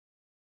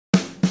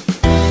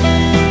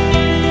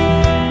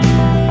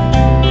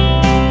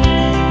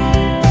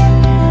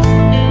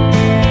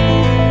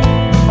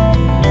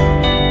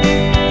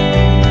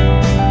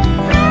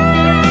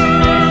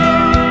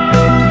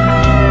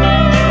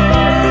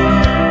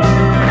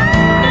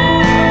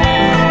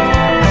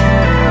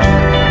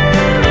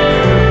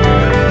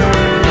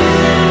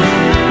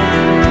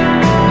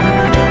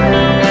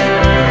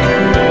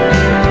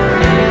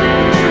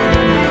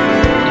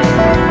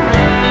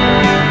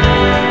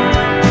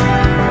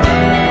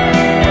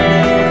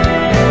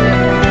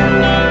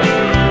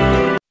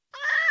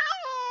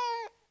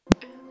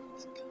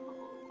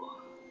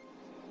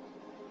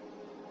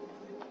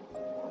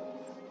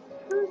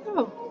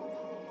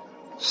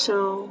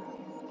So,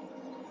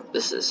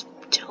 this is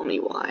Tell Me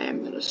Why.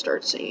 I'm gonna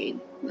start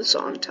singing the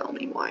song Tell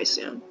Me Why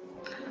soon.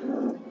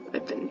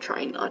 I've been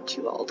trying not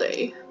to all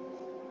day.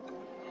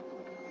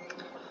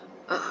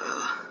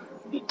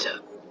 Need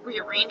to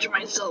rearrange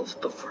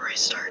myself before I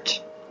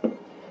start.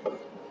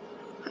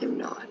 I'm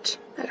not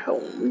at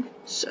home,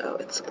 so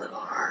it's a little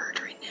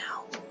hard right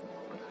now.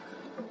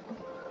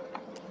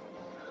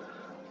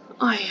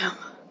 I am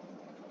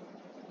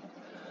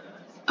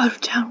out of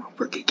town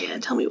for work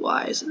again. Tell me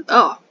why.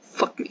 Oh,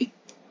 fuck me.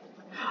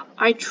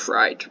 I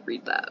tried to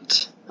read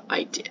that.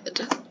 I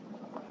did.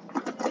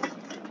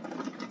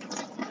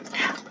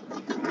 Now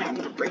I'm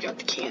gonna break out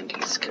the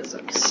candies because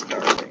I'm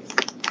starving.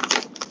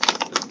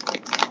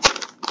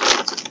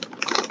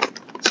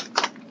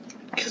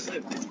 Because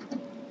I've been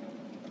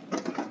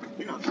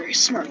not very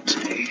smart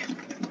today.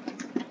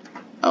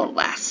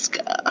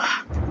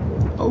 Alaska.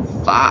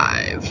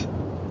 05.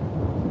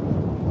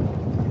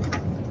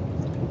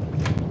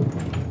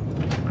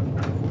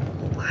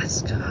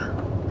 Alaska.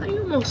 I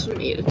almost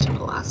made it to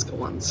Alaska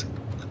once.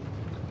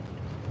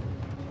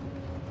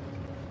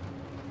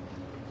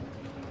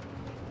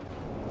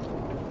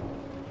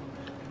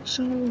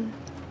 So,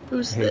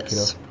 who's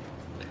this? Kiddo.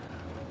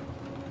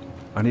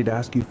 I need to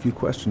ask you a few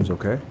questions,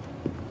 okay?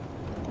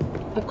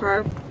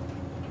 Okay.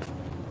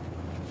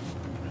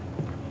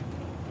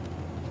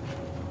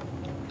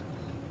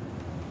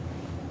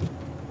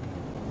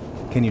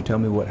 Can you tell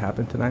me what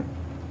happened tonight?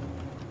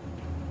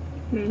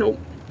 Nope.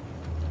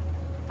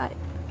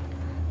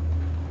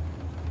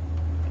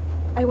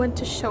 I went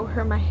to show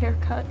her my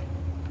haircut.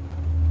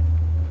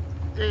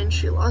 And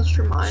she lost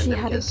her mind. She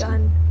had a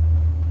gun.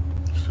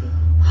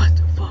 What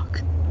the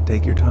fuck?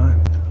 Take your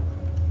time.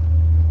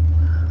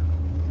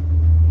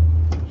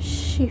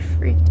 She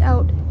freaked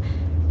out.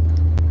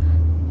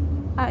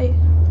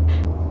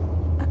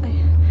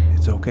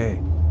 It's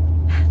okay.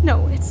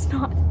 No, it's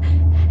not.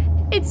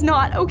 It's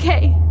not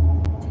okay.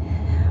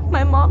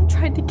 My mom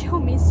tried to kill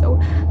me, so...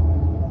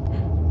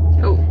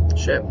 Oh,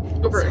 shit.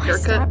 Over so a haircut? I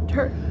stabbed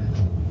her.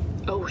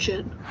 Oh,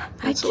 shit.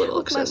 That's a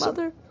little excessive.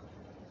 My mother.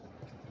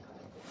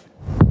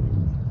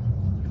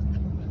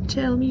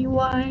 Tell me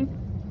why.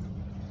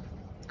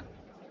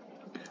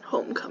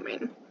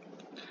 Homecoming.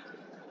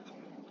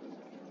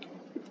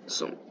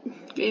 So,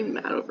 getting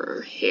mad over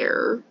her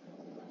hair.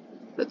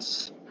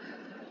 It's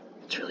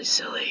really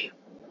silly.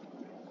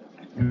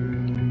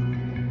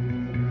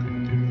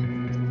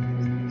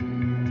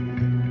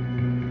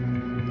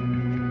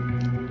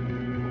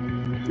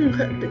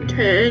 Okay, it's been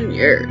 10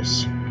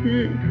 years.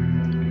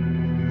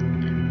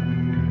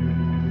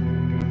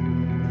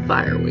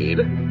 Fireweed.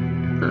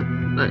 Huh,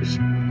 nice.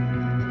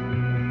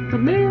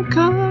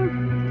 America!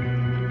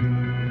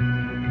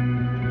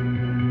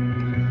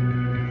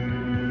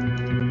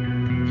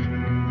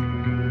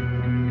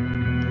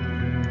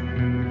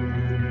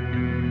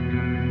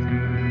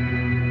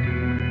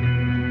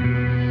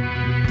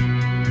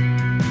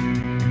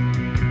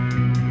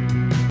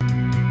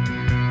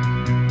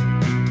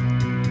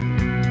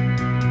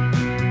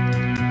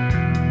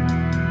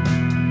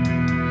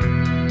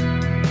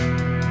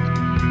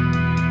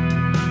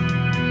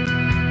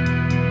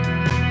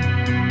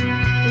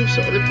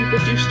 So other people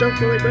do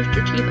stuff while they brush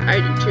their teeth. I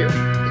do too.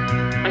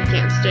 I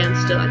can't stand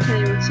still. I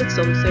can't even sit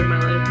still to save my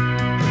life.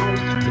 I'm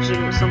always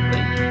fidgeting with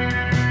something.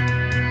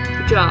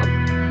 Good job.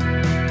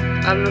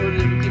 I don't know who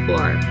these people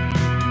are.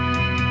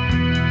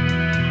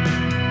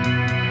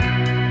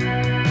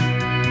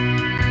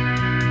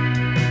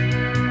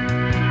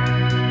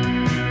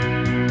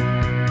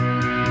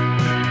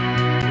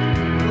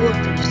 Oh, look,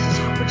 they're just this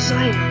awkward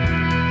sign.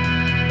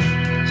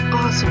 It's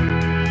awesome.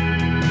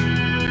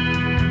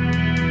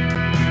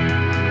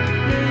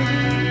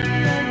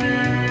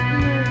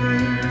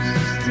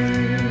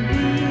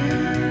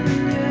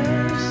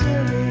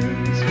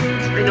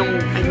 I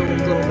know a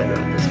little bit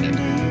about this game.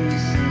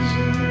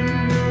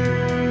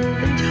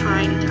 A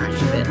tiny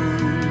bit.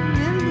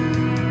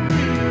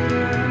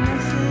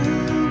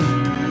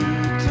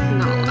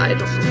 No, I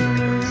don't know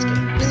about this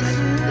game.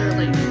 They're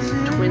like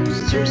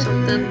twins or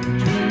something.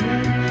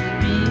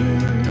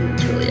 And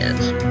that's really it.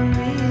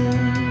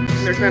 And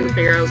they're trying to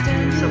figure out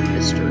some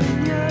mystery.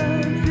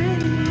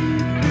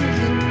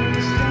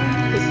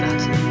 Because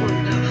that's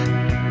important enough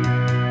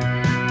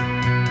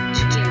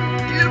to do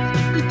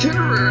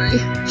itinerary.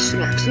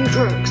 Snacks and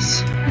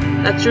drugs.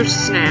 That's your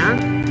snack?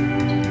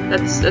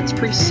 That's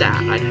pretty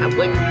sad. I'd have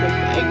like a whole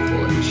bag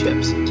full of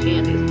chips and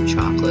candies and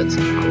chocolates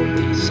and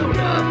probably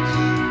soda,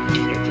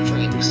 energy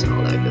drinks and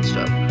all that good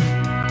stuff.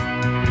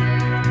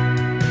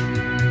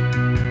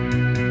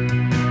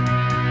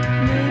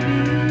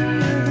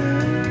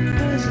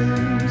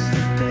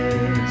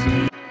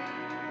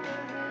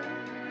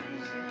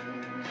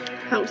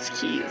 House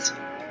keys.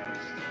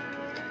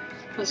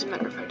 As a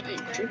matter of fact, I'm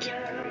drinking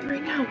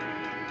right now.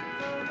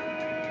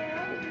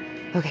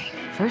 Okay,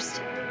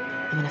 first,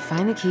 I'm gonna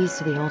find the keys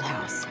to the old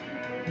house.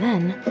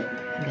 Then,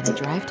 I'm gonna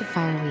drive to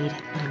Fireweed,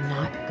 and I'm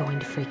not going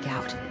to freak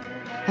out.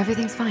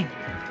 Everything's fine.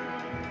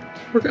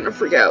 We're gonna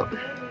freak out.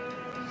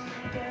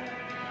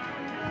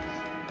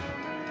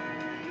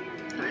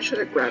 should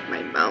have grabbed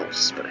my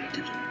mouse, but I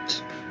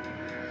didn't.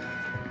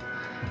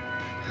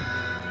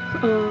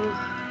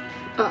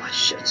 Ah,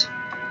 shit.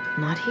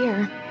 Not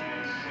here.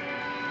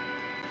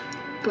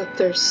 But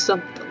there's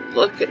something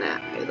looking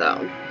at me,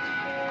 though.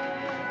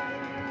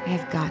 I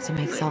have got to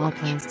make solid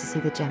plans to see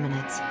the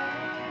Geminids.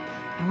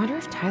 I wonder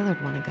if Tyler'd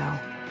want to go.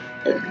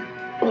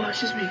 Oh,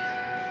 excuse me.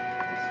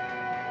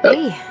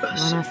 Hey,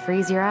 wanna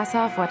freeze your ass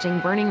off watching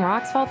burning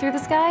rocks fall through the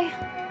sky?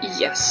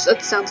 Yes,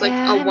 that sounds like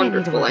Yeah, a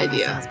wonderful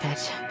idea. Sales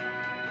pitch.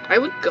 I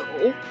would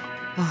go.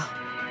 Oh.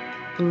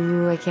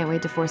 Ooh, I can't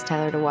wait to force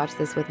Tyler to watch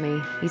this with me.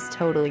 He's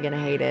totally gonna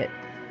hate it.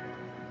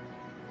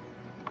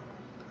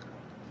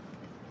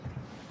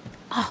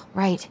 Oh,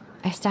 right.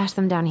 I stashed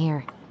them down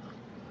here.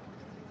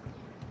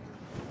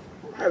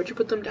 Why would you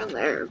put them down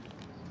there?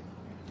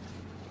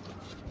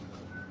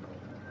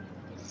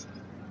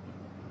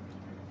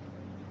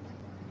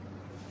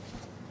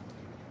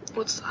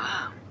 What's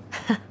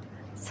that?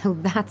 So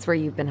that's where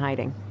you've been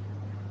hiding.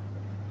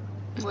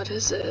 What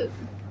is it?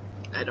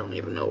 I don't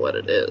even know what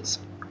it is.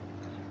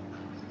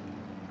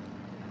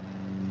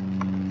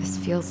 This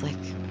feels like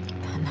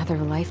another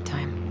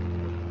lifetime.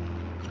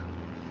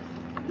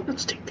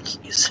 Let's take the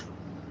keys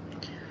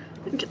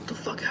and get the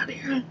fuck out of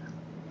here.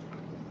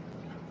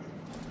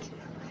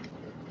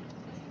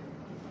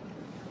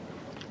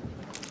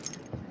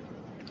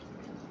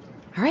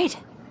 All right.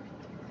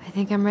 I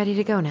think I'm ready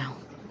to go now.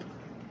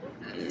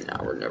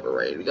 No, we're never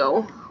ready to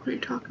go. What are you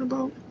talking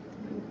about?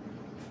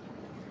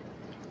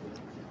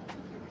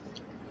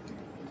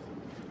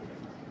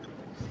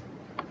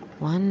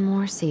 One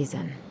more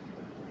season.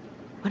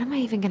 What am I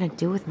even gonna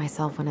do with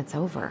myself when it's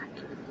over?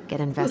 Get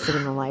invested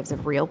in the lives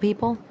of real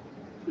people?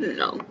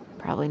 No.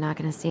 Probably not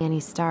gonna see any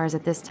stars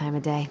at this time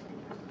of day.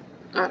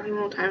 I don't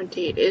know what time of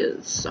day it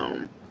is,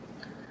 so...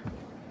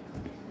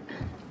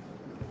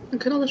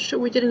 Look at all the shit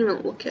we didn't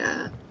even look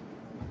at.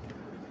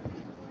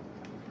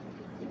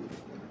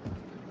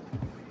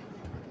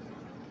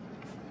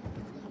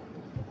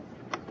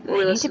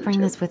 I need to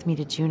bring this with me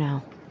to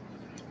Juneau.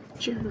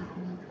 Juneau.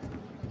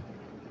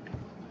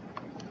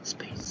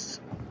 Space.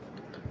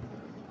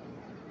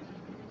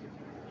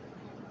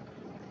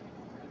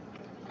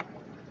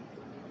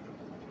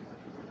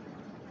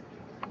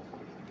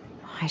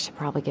 I should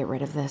probably get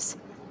rid of this.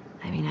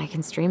 I mean, I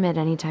can stream it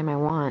anytime I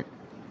want.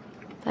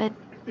 But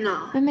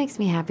No. it makes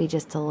me happy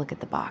just to look at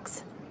the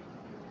box.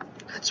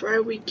 That's why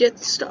we get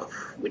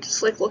stuff. We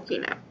just like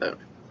looking at it.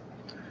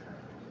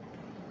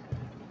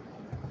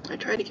 I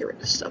try to get rid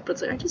of stuff, but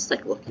it's like, I just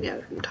like looking at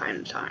it from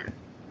time to time.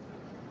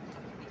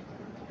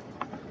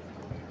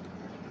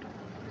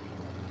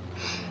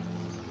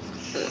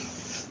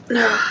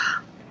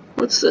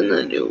 What's in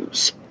the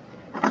news?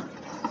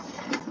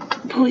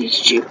 Police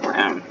chief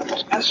Brown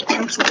asked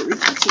council to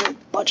reconsider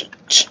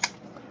budget.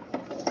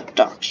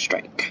 Dock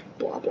strike.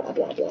 Blah blah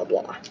blah blah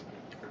blah.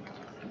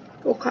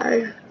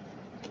 Okay.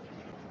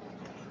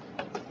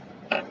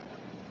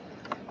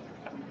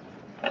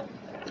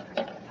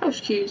 House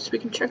keys. We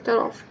can check that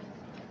off.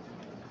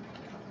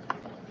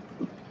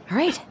 All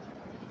right.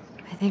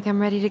 I think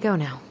I'm ready to go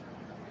now.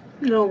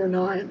 No, we're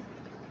not.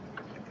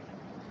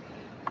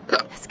 Go.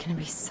 It's gonna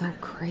be so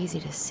crazy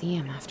to see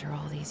him after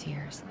all these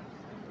years.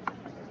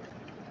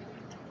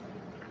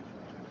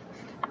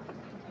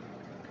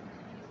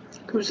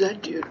 Who's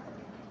that dude?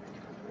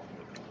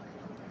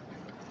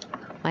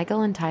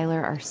 Michael and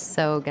Tyler are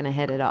so gonna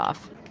hit it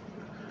off.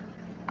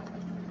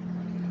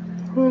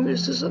 Who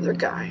is this other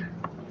guy?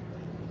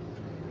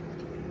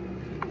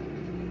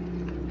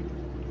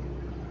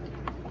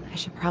 I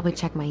should probably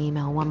check my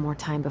email one more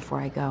time before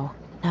I go.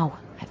 No,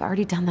 I've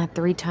already done that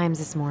 3 times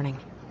this morning.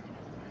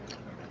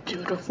 Do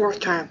it a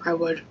 4th time, I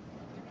would.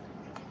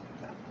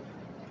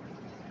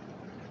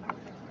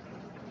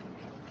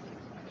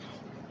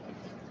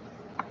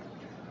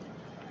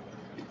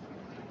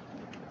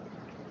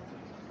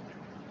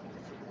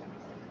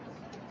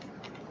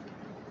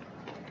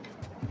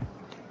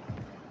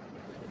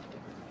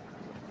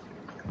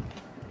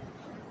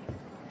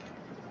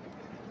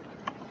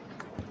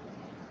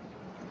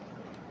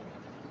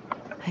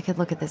 I could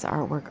look at this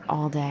artwork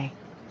all day.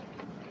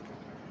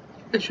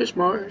 It's just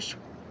Mars.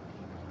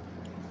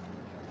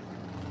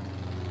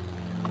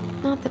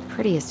 Not the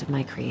prettiest of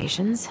my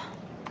creations,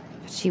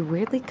 but she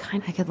weirdly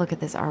I could look at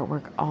this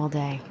artwork all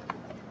day.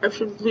 I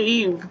should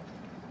leave.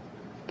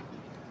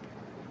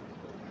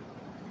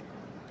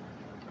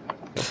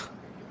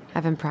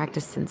 Haven't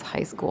practiced since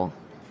high school.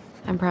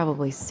 I'm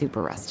probably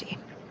super rusty.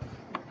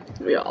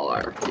 We all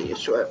are. Get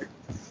used to it.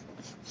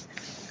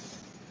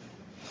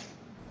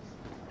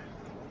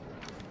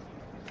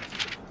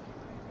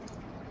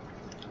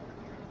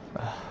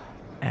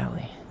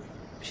 Allie.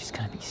 She's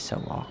gonna be so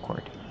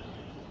awkward.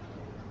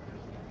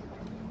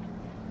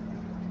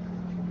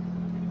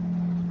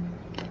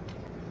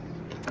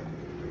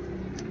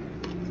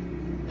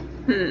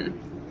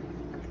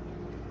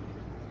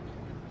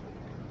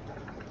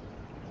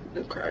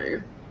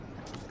 Okay.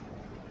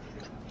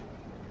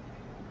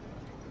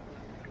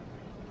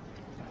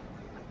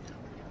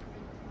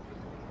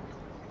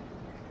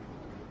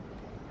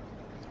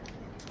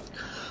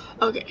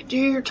 Okay,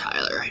 dear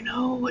Tyler, I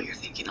know what you're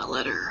thinking. A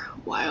letter.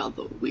 Why all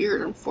the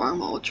weird and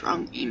formal, what's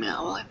wrong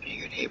email? Well, I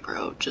figured, hey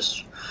bro,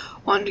 just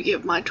wanted to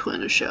give my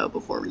twin a show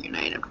before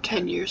reuniting after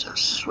 10 years of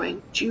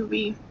swank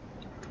juvie.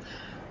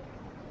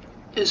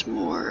 Is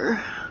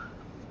more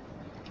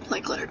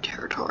like letter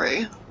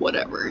territory.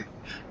 Whatever.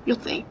 You'll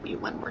thank me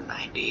when we're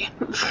 90.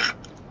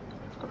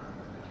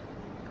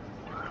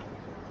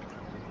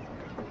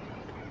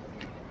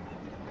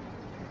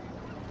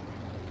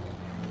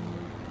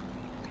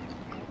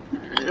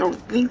 I don't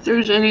think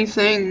there's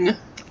anything. I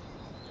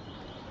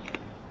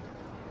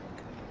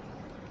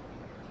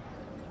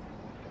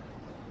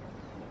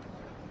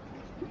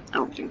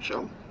don't think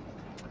so.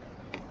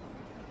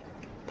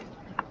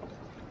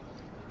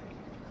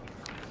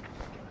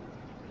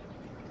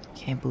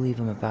 Can't believe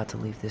I'm about to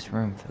leave this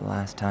room for the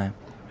last time.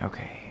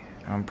 Okay,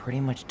 I'm pretty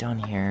much done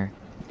here.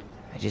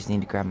 I just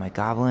need to grab my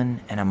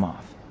goblin and I'm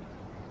off.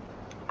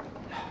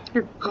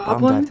 Your Bummed I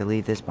goblin? have to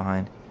leave this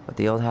behind, but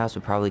the old house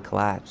would probably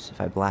collapse if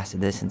I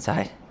blasted this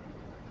inside.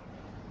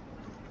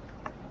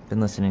 Been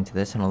listening to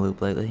this on a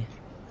loop lately.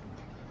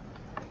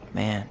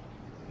 Man,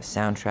 the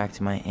soundtrack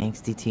to my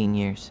angsty teen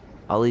years.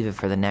 I'll leave it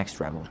for the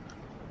next rebel.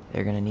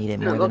 They're gonna need it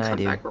more they'll than I come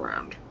do. back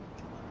around.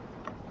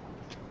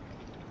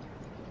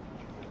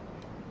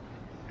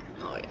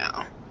 Oh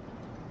yeah.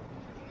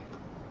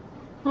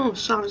 Oh,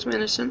 Songs of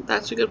Innocent.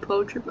 That's a good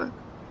poetry book.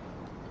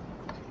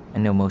 I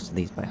know most of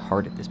these by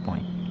heart at this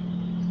point.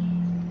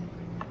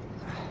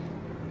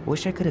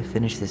 Wish I could have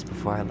finished this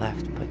before I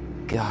left, but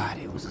God,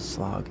 it was a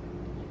slog.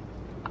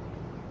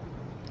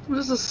 What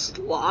does a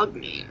slog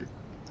mean?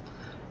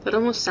 That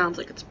almost sounds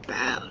like it's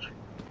bad.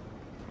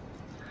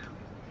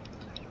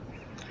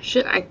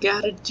 Shit, I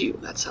gotta do.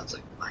 That sounds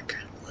like my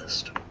kind of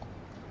list.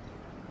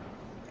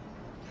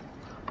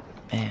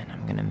 Man,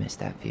 I'm gonna miss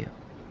that view.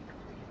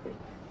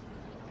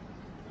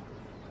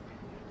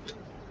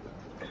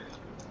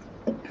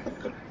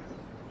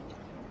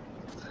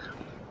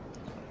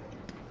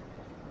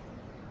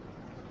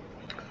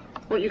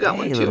 Well, you got Hey,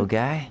 one too. little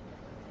guy.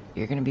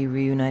 You're gonna be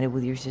reunited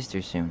with your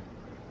sister soon.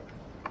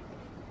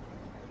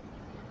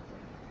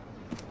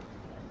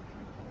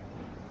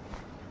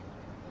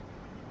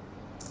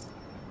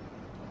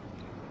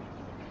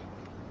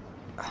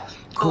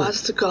 Oh,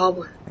 that's the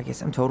goblin. I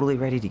guess I'm totally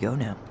ready to go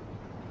now.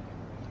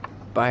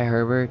 Bye,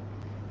 Herbert.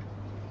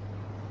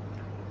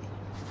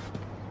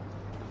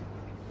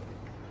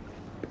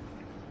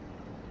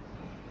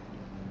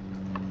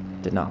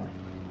 Denali.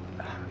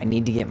 I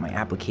need to get my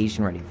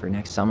application ready for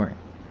next summer.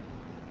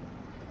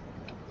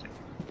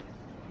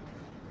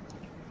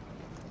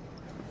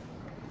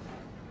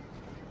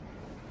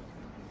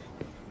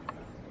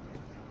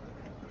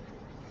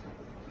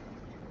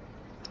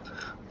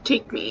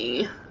 Take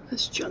me.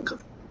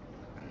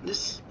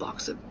 This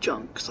box of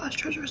junk /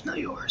 treasure is now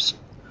yours.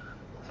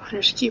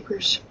 Finders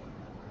keepers.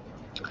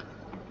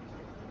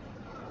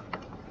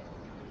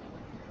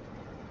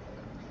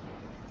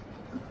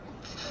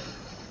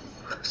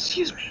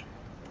 Excuse me.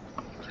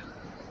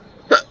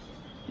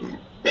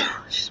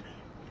 Excuse me.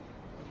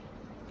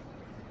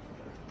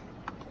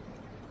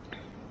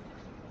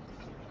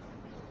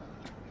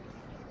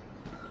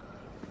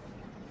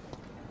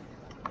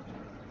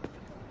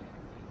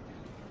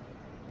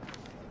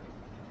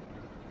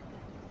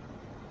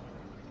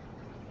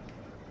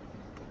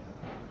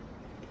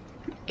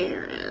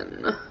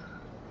 Aaron.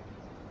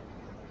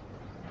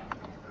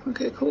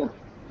 Okay, cool.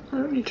 I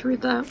don't need to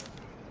read that.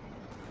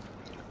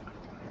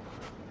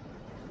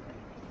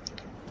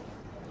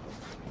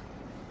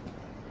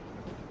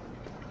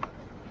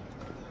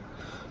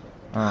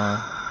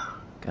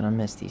 Gonna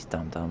miss these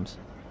dum-dums.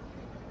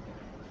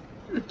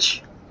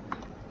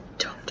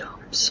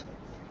 Dum-dums.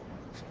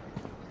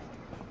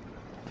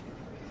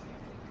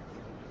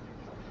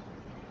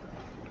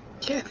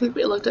 Okay, I think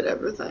we looked at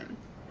everything.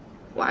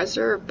 Why is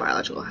there a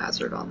biological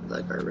hazard on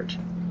the garbage?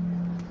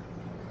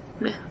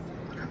 Meh,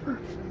 whatever.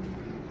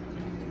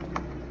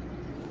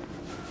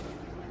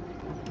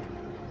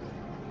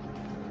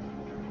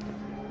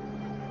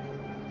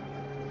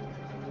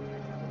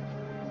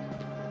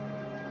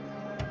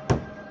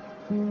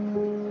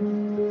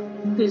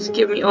 Please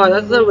give me. Oh, I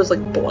thought that was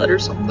like blood or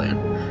something.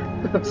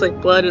 It was like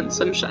blood and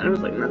sunshine. I was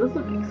like, that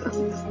doesn't make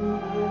sense.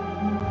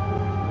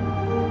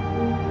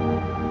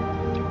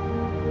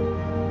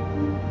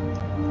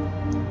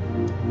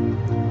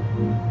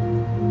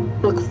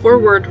 Look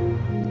forward.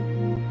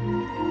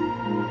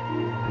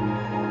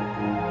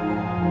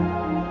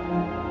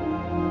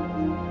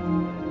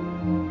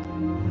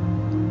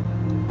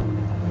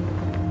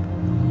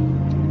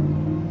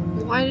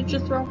 Why did you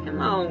throw him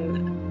out?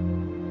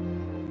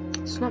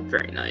 It's not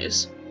very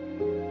nice.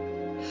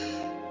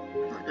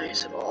 Not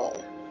nice at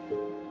all.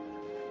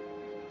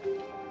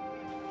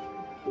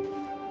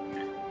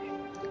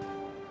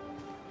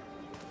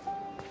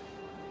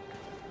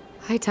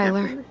 Hi,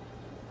 Tyler.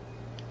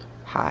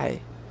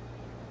 Hi.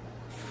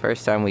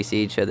 First time we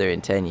see each other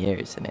in 10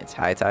 years, and it's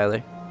hi,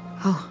 Tyler.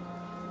 Oh,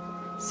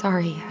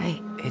 sorry,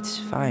 It's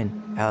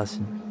fine,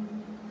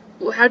 Allison.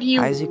 Well, how do you?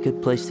 Hi's a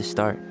good place to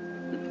start.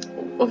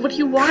 What do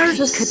you want her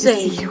to It's good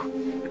say? to see you.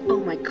 Oh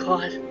my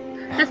god.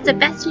 That's the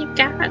best we've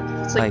got.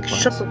 It's like,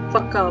 Likewise. shut the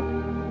fuck up.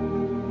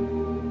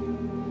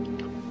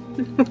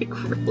 Like,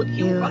 really?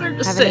 You want her to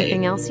have say?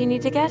 anything else you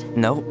need to get?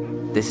 Nope.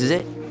 This is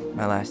it.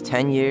 My last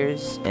 10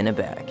 years in a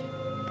bag.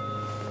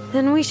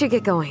 Then we should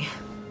get going.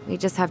 We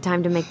just have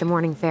time to make the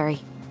morning ferry.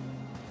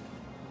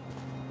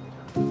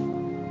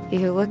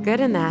 You look good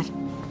in that.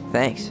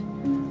 Thanks.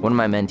 One of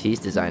my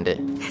mentees designed it.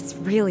 It's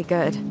really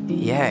good.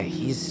 Yeah,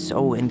 he's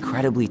so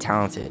incredibly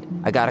talented.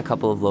 I got a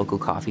couple of local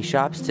coffee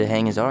shops to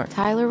hang his art.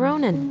 Tyler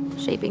Ronan,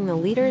 shaping the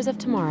leaders of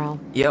tomorrow.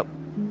 Yep.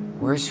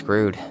 We're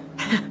screwed.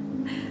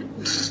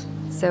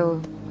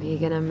 So, are you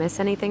gonna miss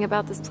anything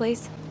about this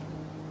place?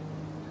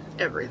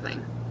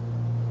 Everything.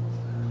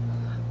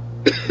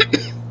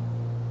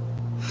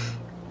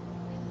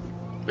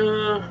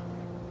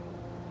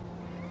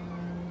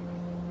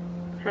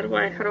 How do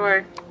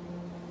I?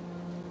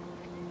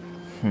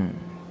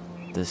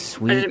 The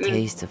sweet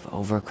taste of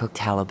overcooked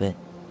halibut.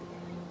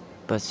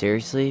 But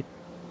seriously,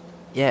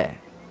 yeah,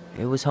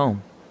 it was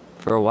home.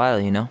 For a while,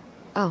 you know?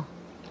 Oh,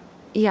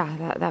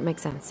 yeah, that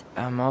makes sense.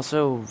 I'm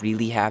also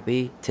really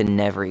happy to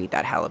never eat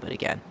that halibut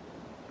again.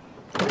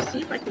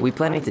 We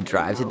planning to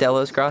drive to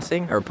Delos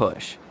Crossing or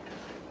push?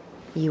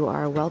 You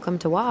are welcome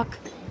to walk.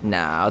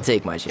 Nah, I'll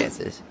take my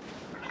chances.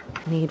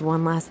 Need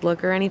one last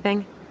look or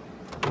anything?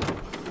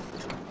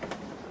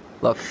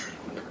 Look,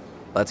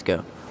 let's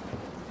go.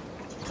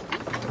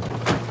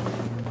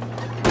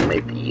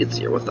 Might be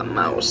easier with a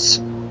mouse.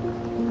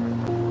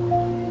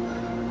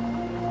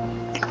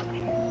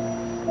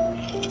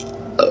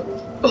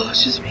 Oh,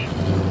 excuse me.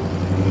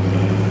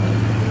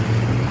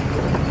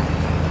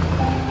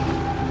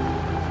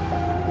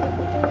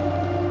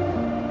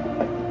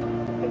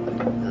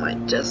 My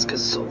desk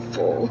is so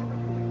full.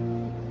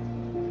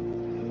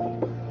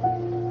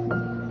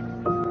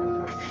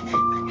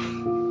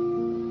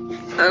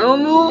 I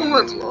don't know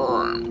what's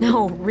on.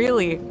 No,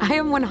 really. I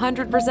am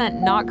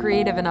 100% not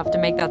creative enough to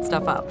make that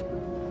stuff up.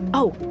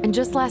 Oh, and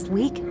just last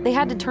week, they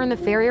had to turn the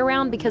ferry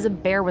around because a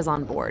bear was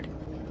on board.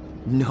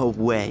 No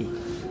way.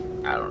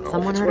 I don't know.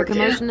 Someone if it's heard a working.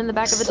 commotion in the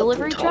back of a Something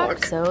delivery truck,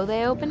 talk. so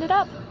they opened it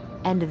up.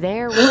 And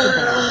there was the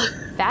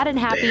bear, fat and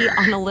happy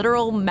on a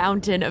literal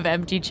mountain of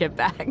empty chip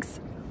bags.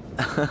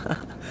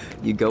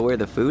 You go where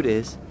the food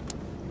is.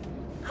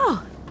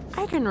 Oh,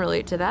 I can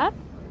relate to that.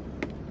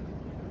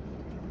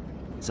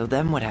 So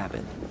then what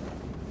happened?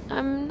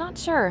 I'm not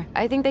sure.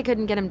 I think they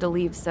couldn't get him to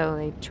leave, so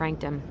they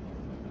tranked him.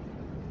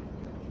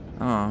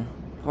 Aw,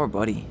 poor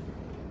buddy.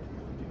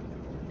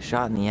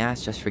 Shot in the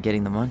ass just for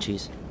getting the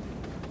munchies.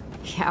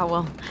 Yeah,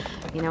 well,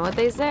 you know what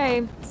they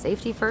say.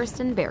 Safety first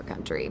in bear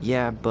country.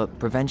 Yeah, but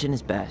prevention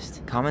is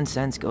best. Common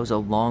sense goes a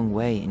long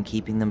way in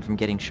keeping them from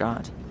getting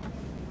shot.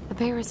 The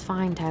bear is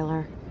fine,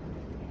 Tyler.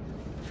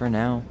 For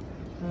now.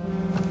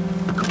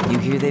 You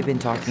hear they've been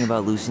talking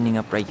about loosening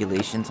up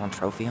regulations on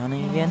trophy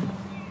hunting again?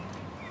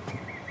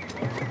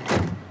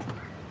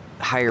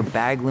 Higher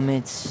bag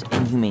limits,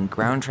 inhumane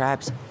ground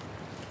traps,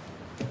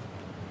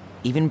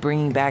 even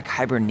bringing back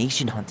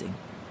hibernation hunting.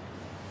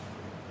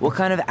 What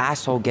kind of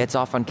asshole gets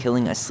off on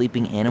killing a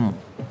sleeping animal?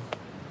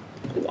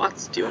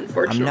 Lots to,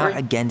 unfortunately. I'm not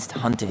against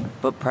hunting,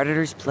 but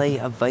predators play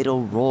a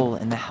vital role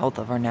in the health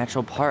of our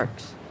natural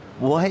parks.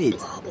 What?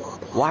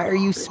 Why are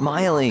you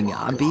smiling?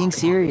 I'm being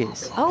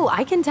serious. Oh,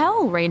 I can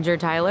tell, Ranger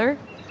Tyler.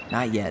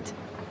 Not yet.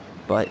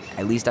 But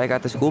at least I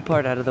got the school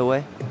part out of the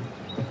way.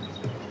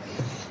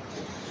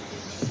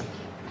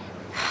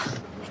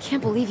 I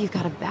can't believe you've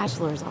got a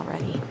bachelor's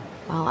already.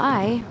 While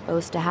I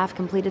boast a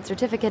half-completed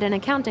certificate in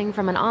accounting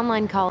from an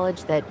online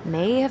college that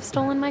may have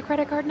stolen my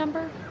credit card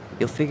number.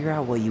 You'll figure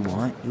out what you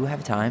want. You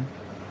have time.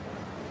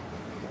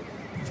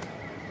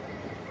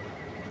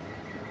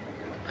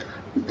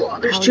 Blah,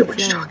 there's How too you much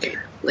feeling? talking.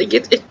 Like,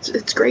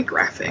 it's great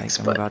graphics, Like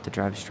I'm but about to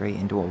drive straight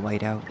into a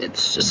whiteout.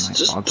 it's and just, my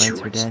just fog too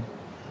lights are much dead.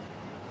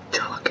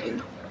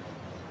 talking.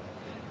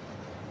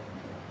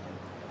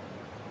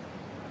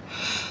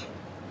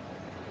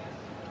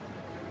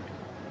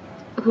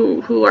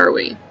 Who are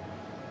we?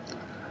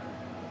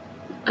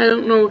 I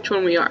don't know which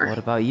one we are. What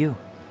about you?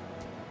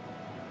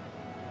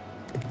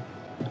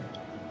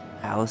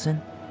 Allison?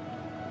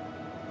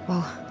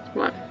 Whoa,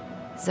 What?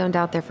 zoned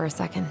out there for a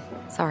second.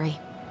 Sorry.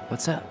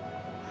 What's up?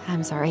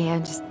 I'm sorry,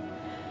 I'm just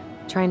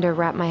trying to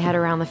wrap my head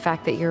around the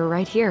fact that you're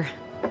right here,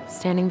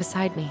 standing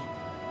beside me,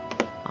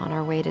 on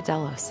our way to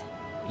Delos.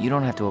 You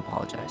don't have to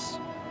apologize.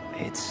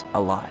 It's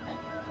a lot.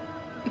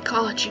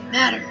 Ecology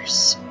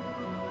matters.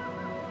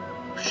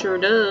 Sure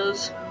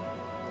does.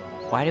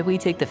 Why did we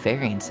take the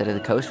ferry instead of the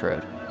coast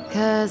road?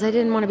 'Cause I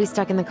didn't want to be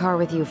stuck in the car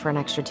with you for an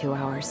extra 2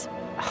 hours.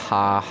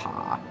 Ha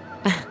ha.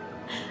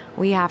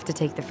 We have to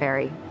take the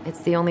ferry.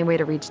 It's the only way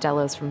to reach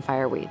Delos from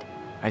Fireweed.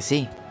 I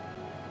see.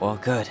 Well,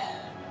 good.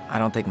 I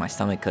don't think my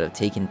stomach could have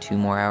taken 2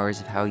 more hours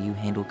of how you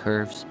handle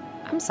curves.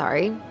 I'm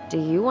sorry, do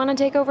you want to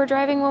take over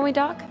driving when we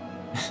dock?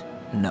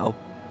 No.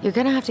 You're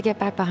gonna have to get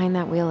back behind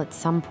that wheel at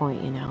some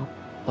point, you know.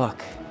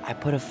 Look, I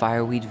put a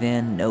fireweed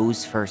van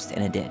nose first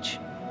in a ditch.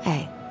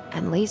 Hey,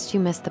 at least you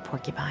missed the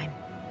porcupine.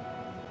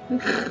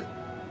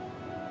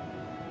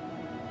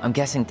 I'm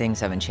guessing things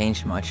haven't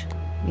changed much.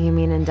 You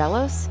mean in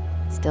Delos?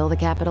 Still the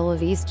capital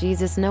of East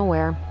Jesus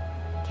Nowhere.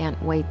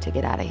 Can't wait to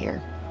get out of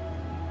here.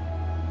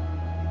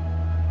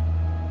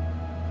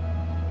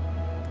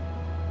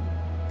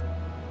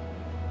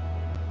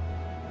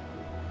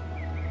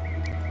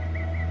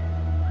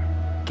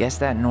 Guess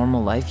that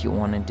normal life you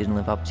wanted didn't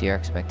live up to your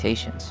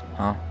expectations,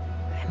 huh?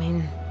 I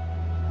mean,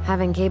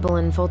 having cable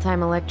and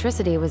full-time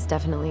electricity was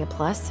definitely a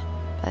plus,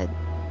 but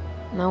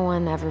no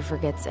one ever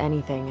forgets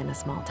anything in a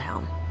small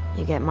town.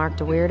 You get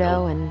marked a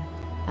weirdo and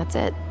that's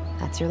it.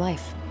 That's your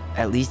life.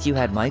 At least you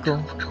had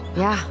Michael.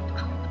 Yeah.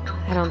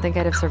 I don't think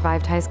I'd have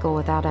survived high school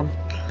without him.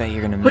 Bet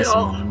you're gonna miss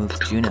him when you move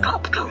to Juneau.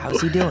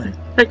 How's he doing?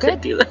 I could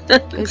do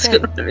that. It's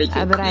Good. gonna make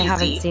you But I haven't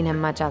crazy. seen him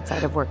much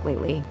outside of work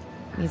lately.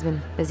 He's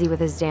been busy with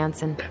his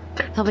dance and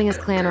helping his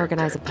clan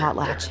organize a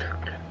potlatch.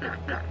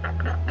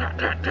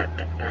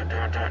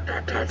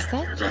 Is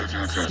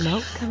that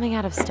smoke coming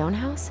out of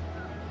Stonehouse?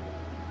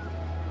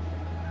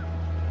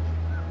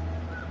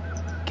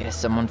 Guess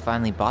someone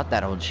finally bought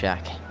that old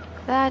shack.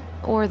 That,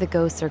 or the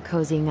ghosts are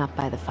cozying up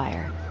by the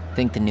fire.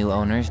 Think the new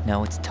owners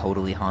know it's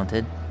totally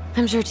haunted?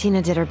 I'm sure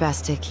Tina did her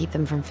best to keep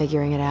them from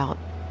figuring it out.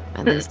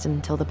 At least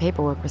until the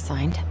paperwork was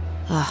signed.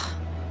 Ugh.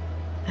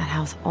 That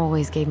house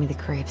always gave me the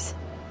creeps.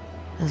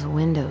 Those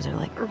windows are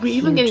like Are we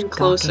even huge, getting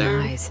closer?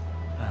 gawking eyes.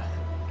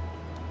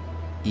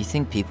 You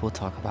think people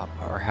talk about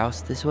our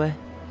house this way?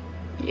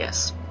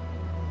 Yes.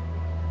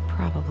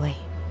 Probably.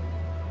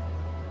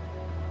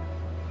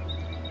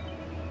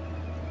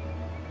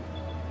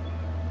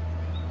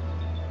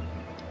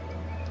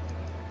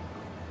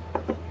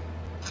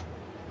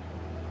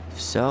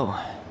 So,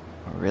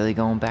 we're really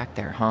going back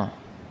there, huh?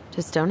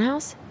 To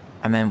Stonehouse?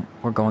 I mean,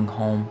 we're going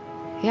home.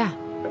 Yeah.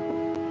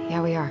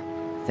 Yeah, we are.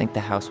 Think the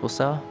house will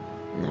sell?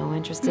 No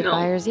interested No.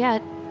 buyers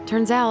yet.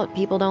 Turns out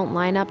people don't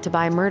line up to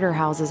buy murder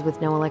houses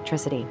with no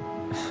electricity.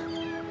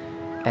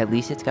 At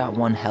least it's got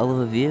one hell of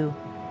a view,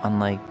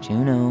 unlike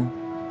Juneau.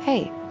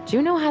 Hey,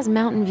 Juneau has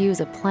mountain views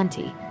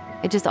aplenty.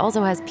 It just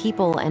also has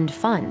people and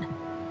fun.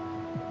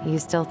 You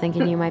still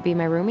thinking you might be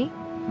my roomie?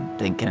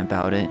 Thinking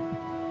about it.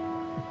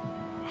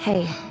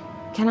 Hey,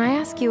 can I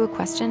ask you a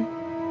question?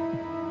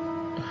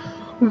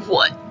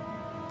 What?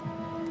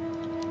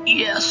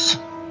 Yes.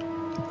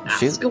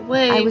 Shoot. Ask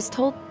away. I was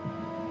told...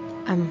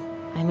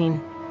 I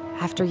mean,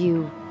 after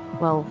you,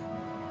 well,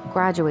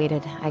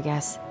 graduated, I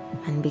guess,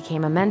 and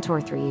became a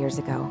mentor 3 years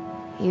ago,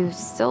 you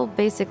still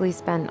basically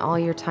spent all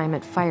your time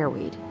at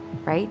Fireweed,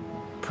 right?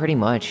 Pretty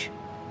much.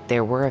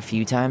 There were a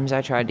few times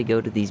I tried to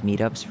go to these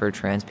meetups for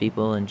trans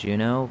people in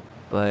Juneau,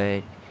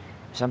 but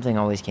something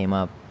always came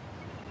up.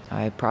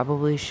 I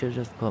probably should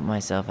have put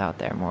myself out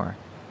there more,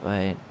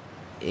 but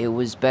it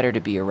was better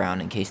to be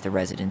around in case the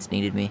residents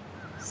needed me.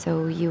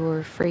 So you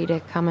were free to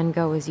come and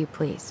go as you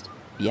pleased?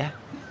 Yeah.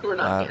 We're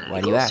not getting Why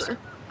any do you ask? closer.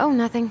 Oh,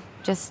 nothing.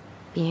 Just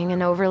being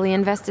an overly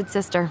invested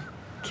sister.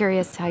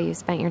 Curious how you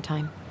spent your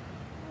time.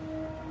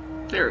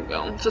 There we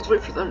go. Just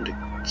wait for them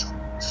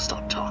to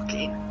stop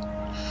talking.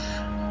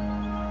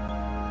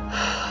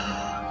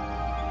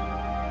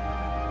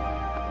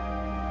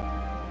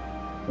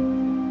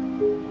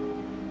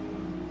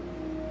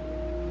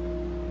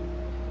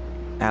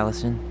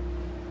 Allison,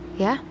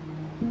 Yeah?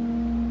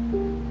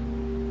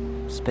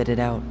 spit it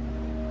out.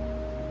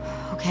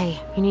 Okay,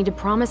 you need to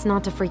promise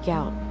not to freak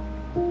out.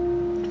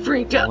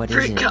 Freak out, What is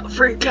freak it? out,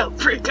 freak out,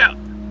 freak out.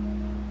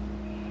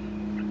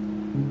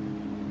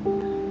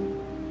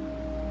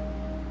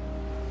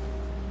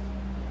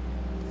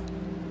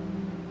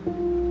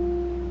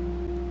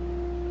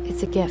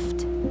 It's a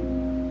gift.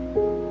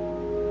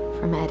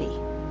 From Eddie.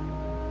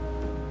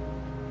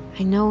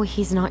 I know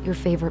he's not your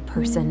favorite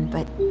person,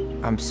 but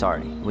I'm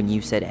sorry. When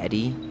you said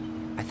Eddie,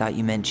 I thought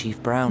you meant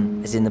Chief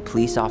Brown, as in the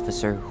police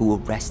officer who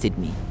arrested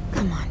me.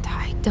 come on,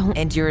 Ty, don't.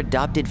 And your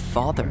adopted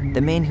father,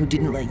 the man who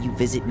didn't let you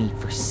visit me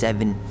for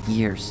 7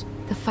 years.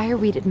 The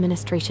Fireweed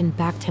administration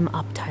backed him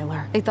up,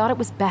 Tyler. They thought it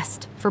was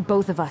best for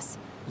both of us.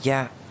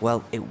 Yeah,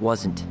 well, it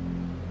wasn't.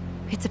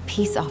 It's a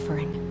peace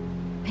offering.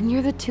 And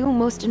you're the two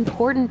most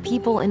important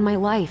people in my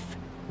life.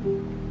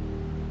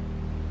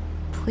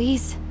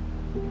 Please.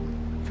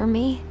 For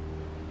me.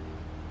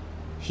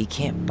 He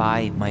can't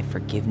buy my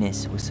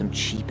forgiveness with some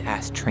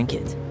cheap-ass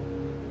trinket.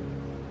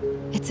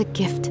 It's a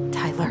gift,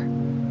 Tyler.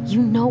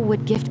 You know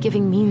what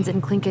gift-giving means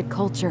in Tlingit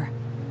culture.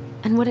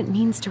 And what it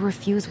means to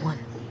refuse one.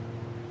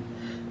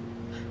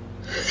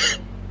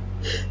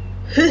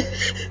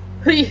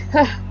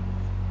 Yeah.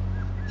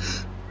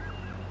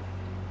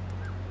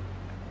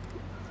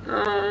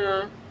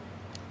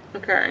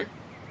 Okay.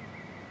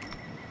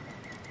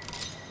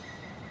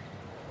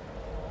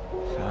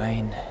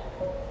 Fine.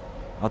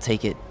 I'll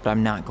take it, but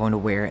I'm not going to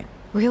wear it.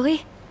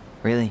 Really?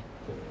 Really.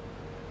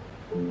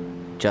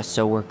 Just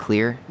so we're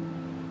clear,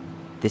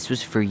 this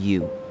was for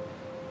you,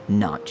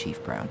 not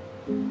Chief Brown.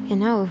 You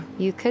know,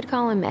 you could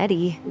call him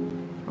Eddie.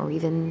 Or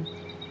even...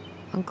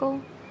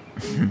 Uncle?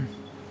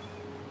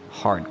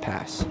 Hard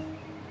pass.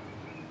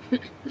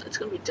 That's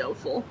gonna be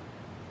doubtful.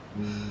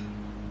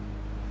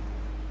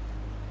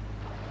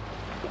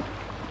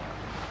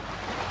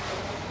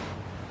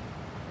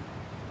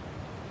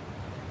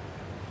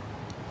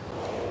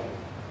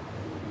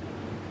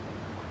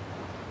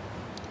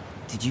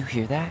 Did you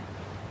hear that?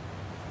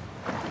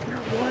 Or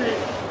what?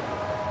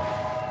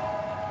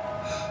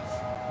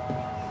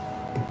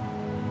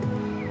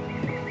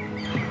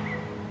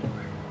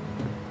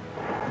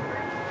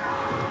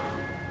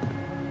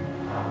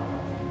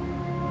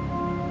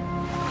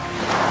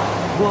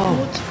 Whoa!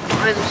 Oh, it's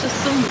fine. There's just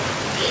some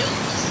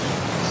bills.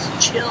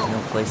 Just chill. No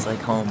place like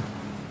home.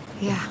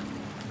 Yeah.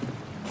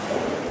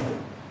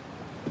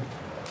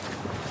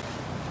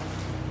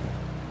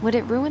 Would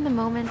it ruin the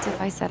moment if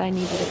I said I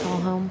needed to call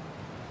home?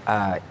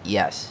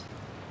 Yes.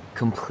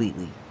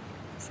 Completely.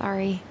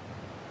 Sorry.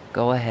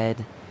 Go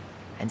ahead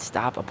and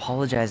stop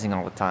apologizing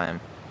all the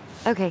time.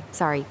 Okay,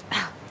 sorry.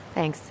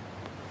 Thanks.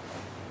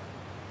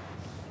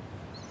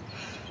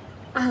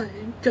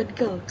 I'm gonna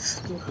go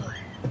slow.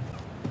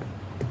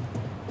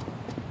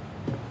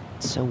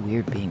 It's so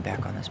weird being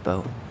back on this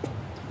boat.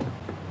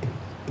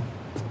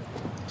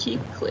 Keep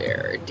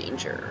clear.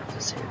 Danger of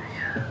this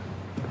area.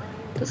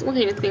 Doesn't look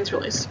like anything's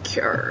really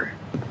secure.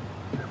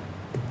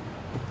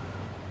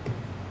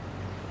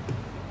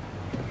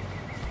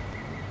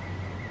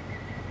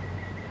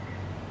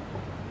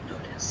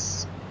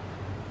 Notice.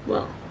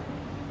 Well.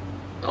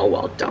 Oh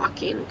well,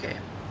 docking. Okay.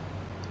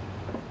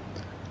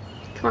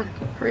 Come on,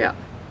 hurry up.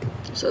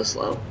 You're so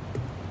slow.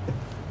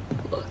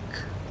 Look.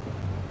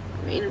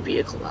 Main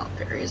vehicle out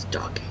there is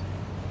docking.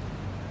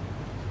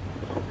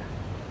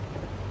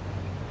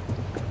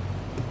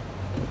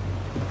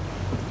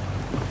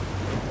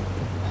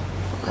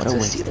 What a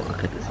That's waste of a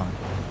sea good line. pun.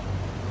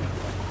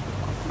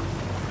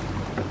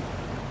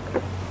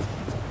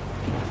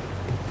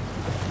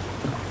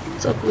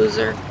 What's up,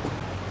 loser?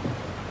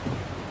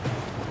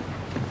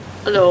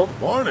 Hello.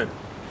 Morning.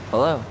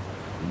 Hello.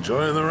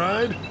 Enjoying the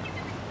ride?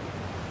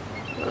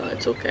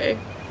 It's okay.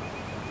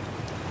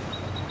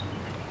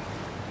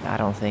 I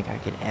don't think I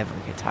could ever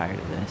get tired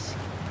of this.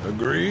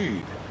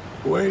 Agreed.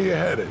 Where you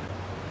headed?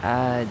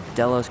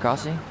 Delos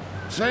Crossing?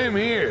 Same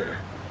here.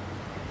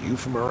 You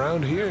from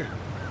around here?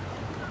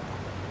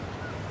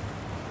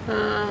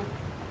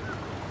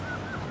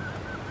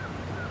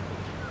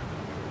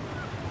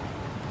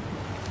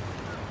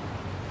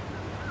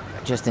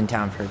 Just in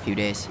town for a few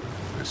days.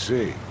 I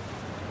see.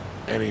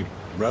 Any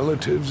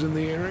relatives in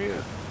the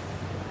area?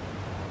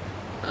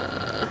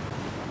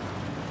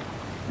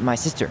 My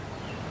sister.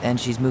 And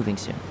she's moving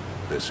soon.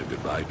 This a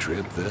goodbye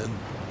trip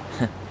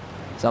then?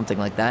 Something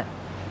like that.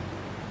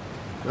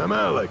 I'm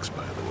Alex,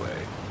 by the way.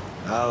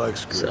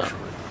 Alex So-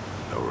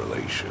 Gershwin. No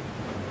relation.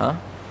 Huh?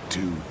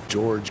 To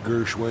George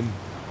Gershwin.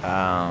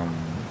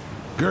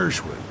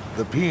 Gershwin,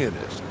 the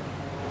pianist.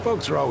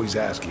 Folks are always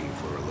asking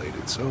if we're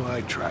related, so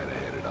I try to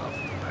head it off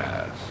in the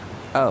pass.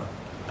 Oh.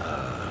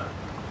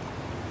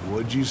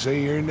 What'd you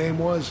say your name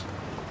was?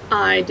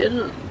 I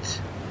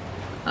didn't.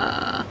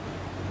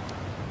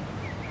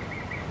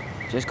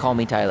 Just call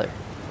me Tyler.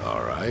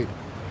 All right.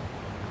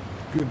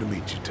 Good to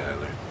meet you,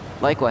 Tyler.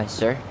 Likewise,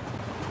 sir.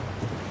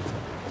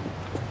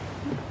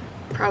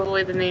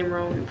 Probably the name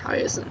Rowan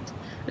probably isn't.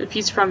 If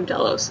he's from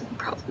Delos, he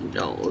probably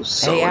knows.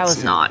 So Hey, it's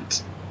Allison.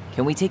 not.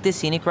 Can we take the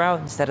scenic route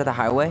instead of the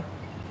highway?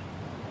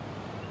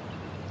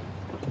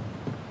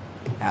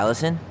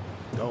 Allison?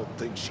 Don't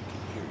think she can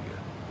hear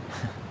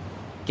you.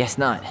 Guess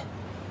not.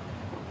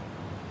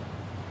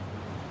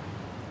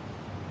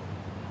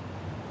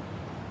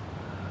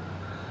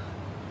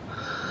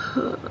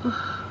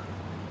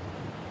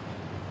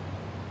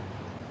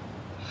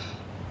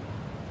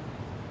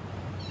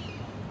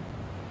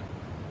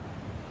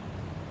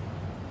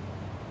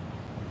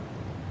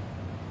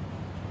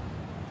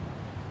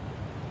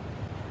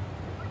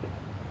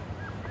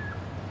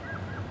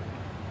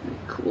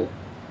 Cool.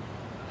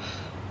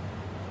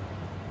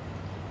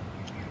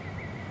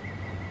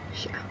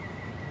 Yeah.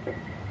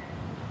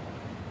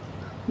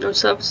 No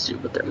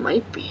substitute, but there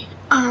might be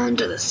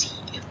under the sea.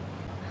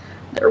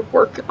 They're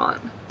working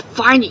on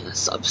finding a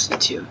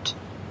substitute.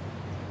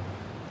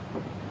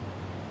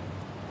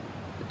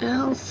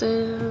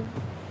 Allison,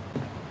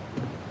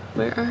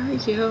 where are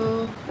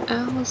you?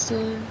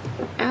 Allison,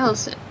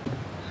 Allison.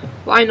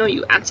 Why don't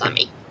you answer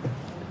me?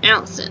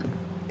 Allison.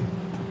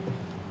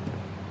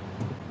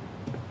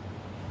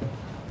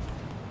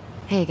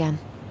 Hey again.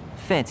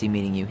 Fancy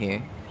meeting you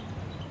here.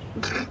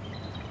 Oh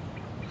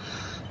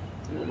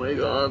my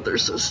god, they're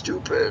so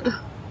stupid.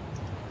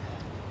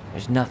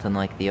 There's nothing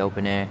like the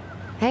open air.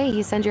 Hey,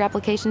 you send your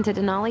application to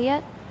Denali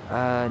yet?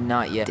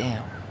 Not yet.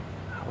 Damn.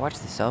 I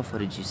watched the cell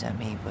footage you sent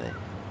me, but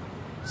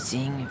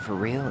seeing it for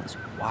real is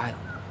wild.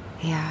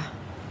 Yeah,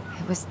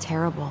 it was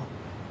terrible.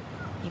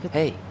 You could.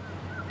 Hey,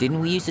 didn't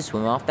we used to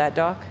swim off that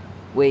dock?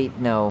 Wait,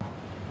 no.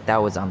 That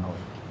was on the lake.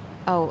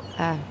 Oh,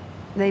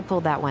 they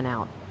pulled that one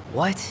out.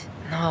 What?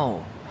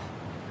 No.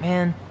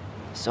 Man,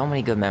 so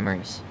many good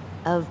memories.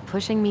 Of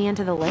pushing me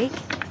into the lake?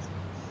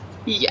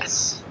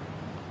 Yes.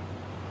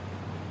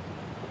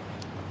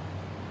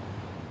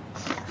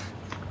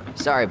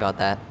 Sorry about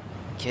that.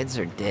 Kids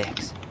are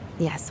dicks.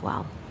 Yes,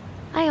 well,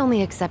 I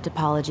only accept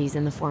apologies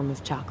in the form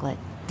of chocolate.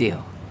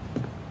 Deal.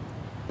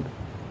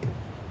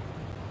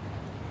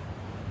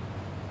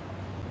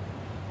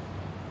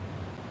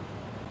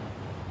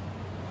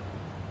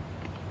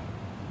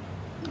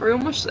 We're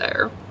almost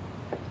there.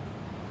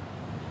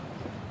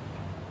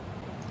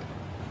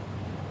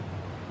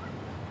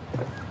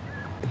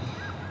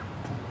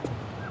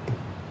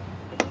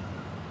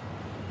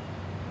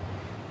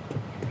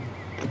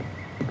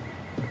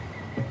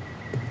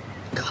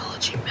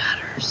 Ecology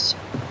matters.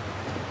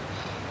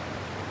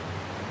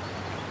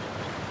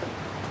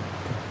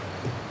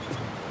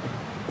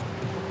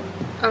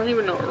 I don't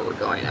even know where we're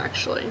going,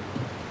 actually.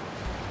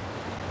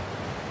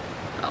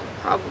 Oh,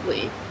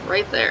 probably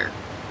right there.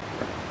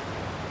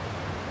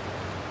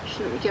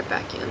 Shouldn't we get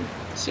back in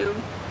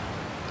soon?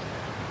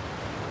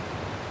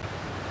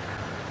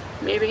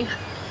 Maybe.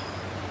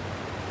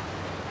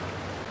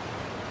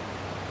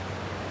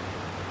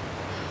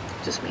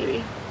 Just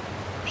maybe.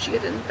 We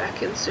should get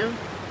back in soon.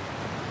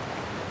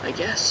 I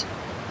guess.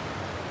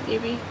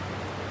 Maybe.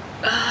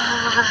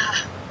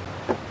 Ah!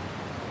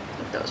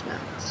 Like those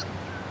mountains.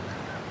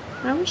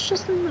 I was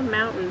just in the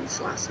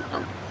mountains last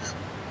month.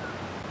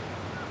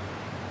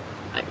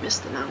 I miss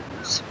the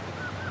mountains.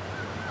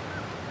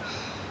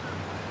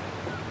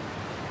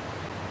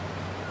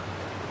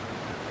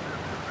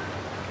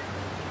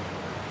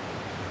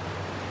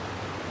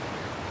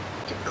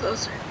 Get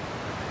closer.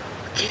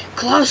 Get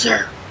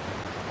closer!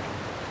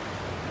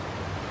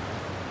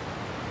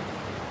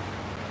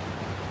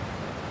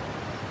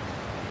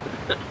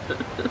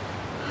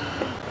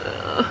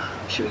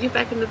 Should we get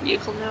back in the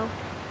vehicle now?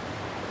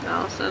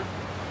 Allison.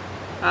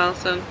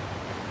 Allison.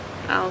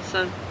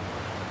 Allison.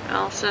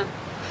 Allison.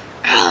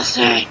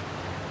 Allison!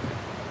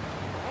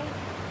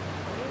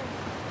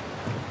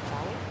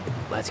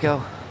 Let's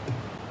go.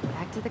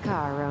 Back to the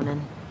car,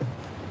 Ronan.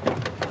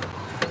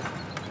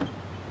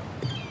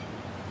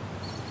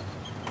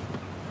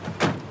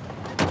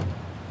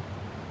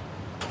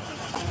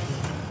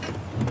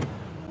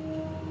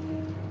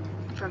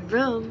 From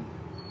Rome.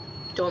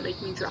 Don't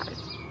make me drive.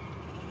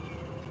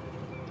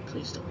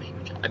 Please don't make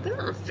me drive. I've been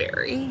on a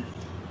ferry.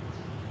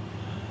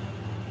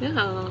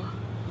 Yeah.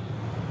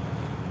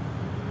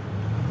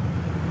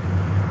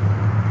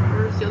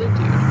 Where's the other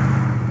dude?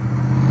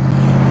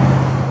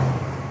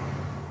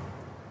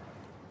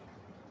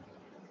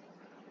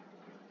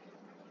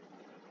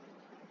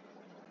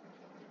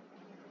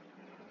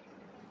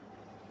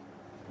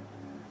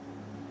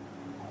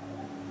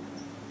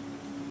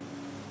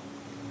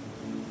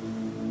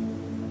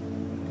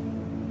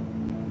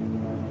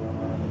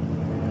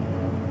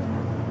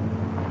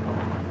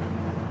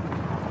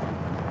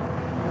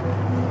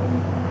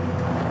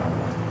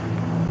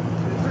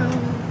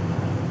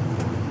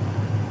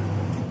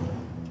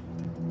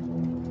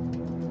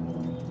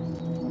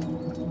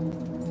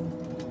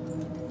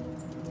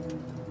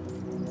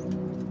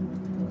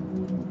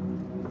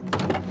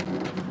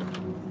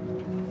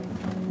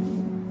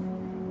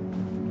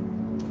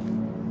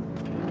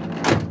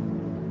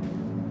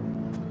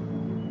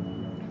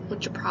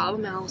 What's your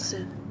problem,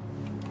 Allison?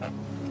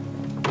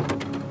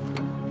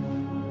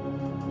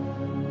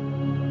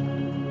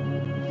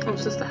 Oh,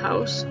 is this the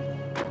house?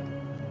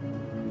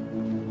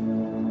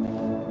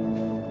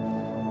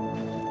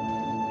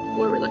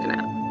 What are we looking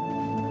at?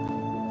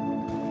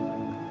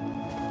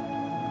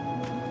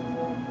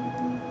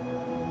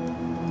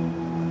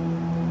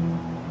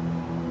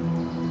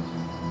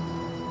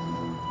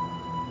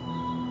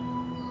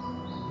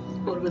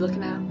 What are we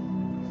looking at?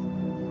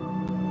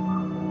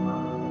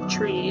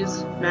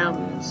 Trees,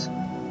 mountains.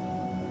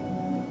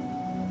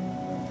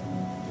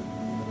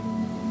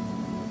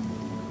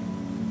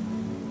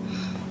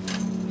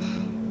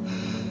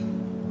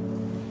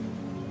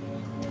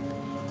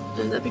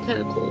 Wouldn't that be kind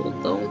of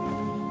cold, though?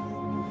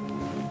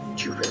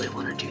 Would you really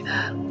want to do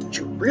that? Would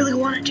you really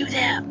want to do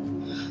that?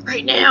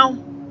 Right now?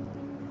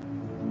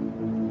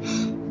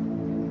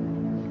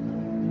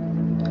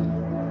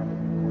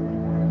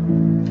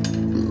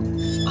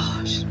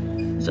 Oh,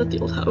 is that the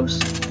old house?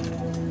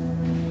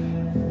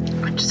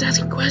 I'm just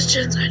asking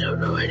questions. I don't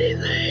know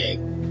anything.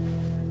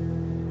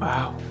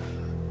 Wow.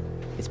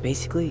 It's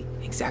basically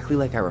exactly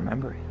like I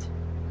remember it.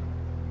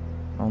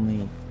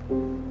 Only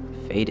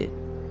faded.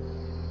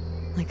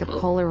 Like a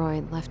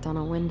Polaroid left on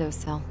a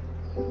windowsill.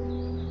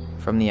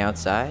 From the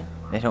outside,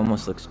 it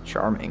almost looks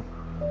charming.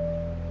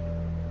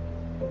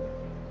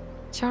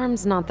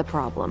 Charm's not the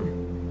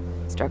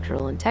problem.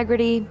 Structural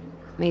integrity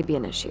may be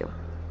an issue.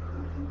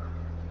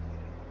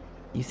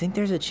 You think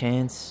there's a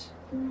chance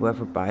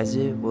whoever buys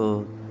it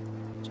will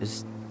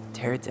just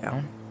tear it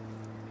down?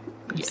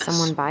 If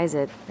someone buys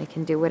it, they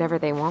can do whatever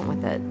they want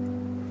with it.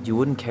 You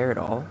wouldn't care at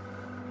all?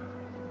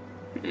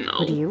 No.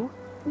 Would you?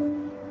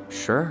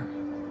 Sure.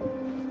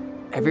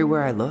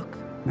 Everywhere I look,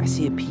 I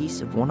see a piece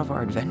of one of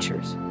our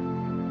adventures.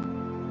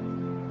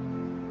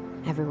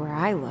 Everywhere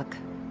I look,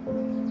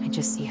 I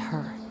just see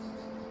her.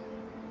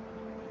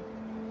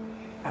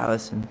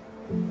 Allison,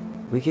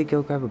 we could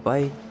go grab a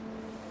bite.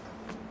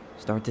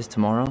 Start this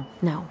tomorrow?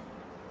 No.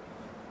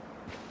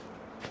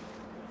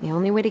 The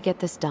only way to get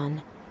this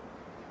done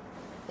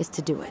is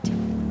to do it.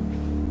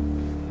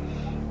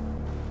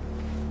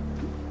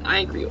 I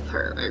agree with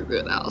her. I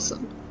agree with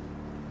Allison.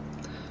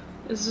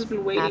 This has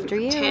been waiting After for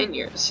you. 10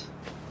 years.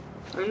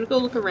 I'm gonna go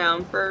look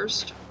around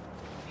first.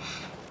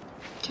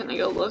 Can I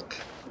go look?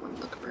 I want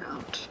to look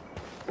around.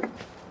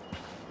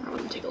 I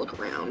want to take a look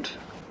around.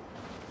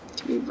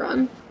 Can we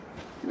run?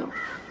 No.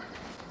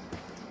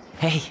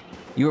 Hey,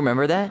 you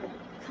remember that?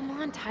 Come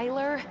on,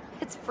 Tyler.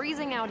 It's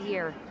freezing out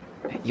here.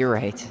 You're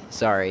right.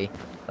 Sorry.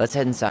 Let's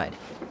head inside.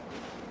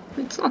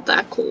 It's not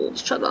that cold.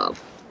 Shut up.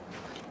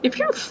 If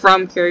you're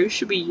from here, you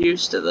should be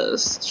used to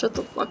this. Shut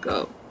the fuck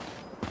up.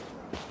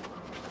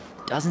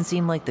 Doesn't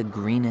seem like the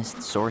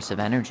greenest source of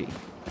energy.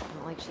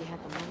 Not like she had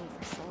the money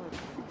for solar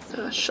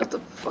panels. Shut the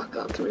fuck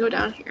up. Can we go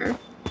down here?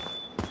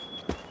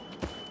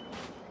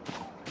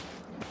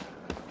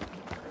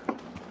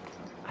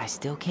 I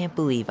still can't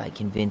believe I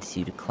convinced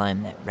you to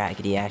climb that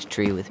raggedy-ass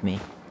tree with me.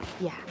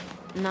 Yeah,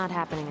 not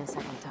happening a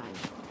second time.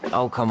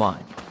 Oh, come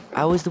on.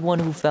 I was the one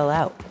who fell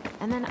out.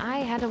 And then I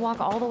had to walk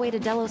all the way to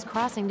Delos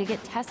Crossing to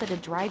get Tessa to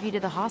drive you to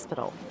the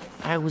hospital.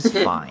 I was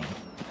fine.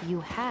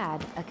 You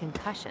had a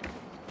concussion.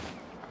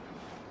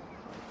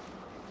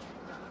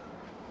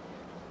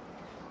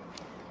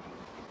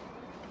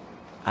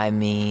 I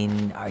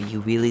mean, are you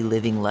really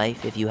living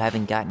life if you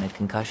haven't gotten a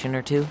concussion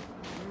or two?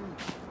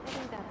 I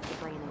think that's the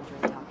brain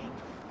injury talking.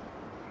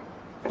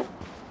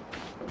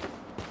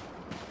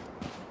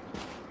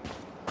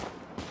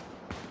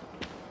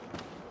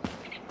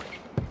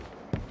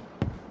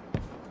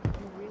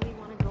 You really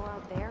want to go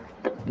out there?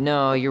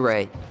 No, you're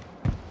right.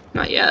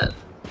 Not yet.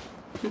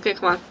 Okay,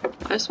 come on.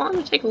 I just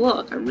wanted to take a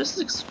look. I'm just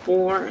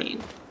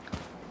exploring.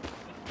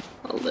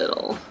 A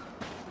little.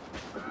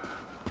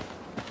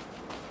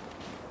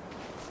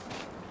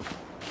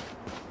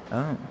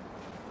 Oh.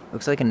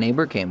 Looks like a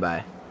neighbor came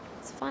by.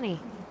 It's funny.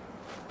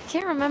 I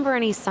can't remember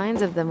any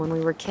signs of them when we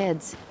were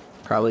kids.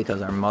 Probably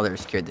because our mother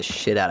scared the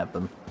shit out of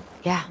them.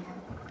 Yeah,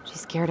 she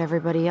scared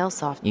everybody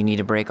else off. You need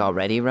a break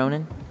already,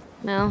 Ronan?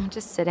 No,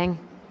 just sitting.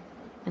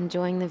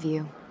 Enjoying the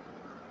view.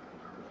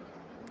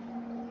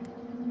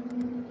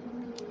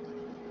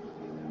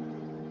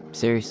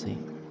 Seriously,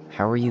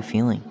 how are you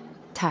feeling?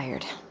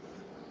 Tired.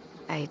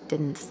 I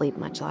didn't sleep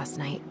much last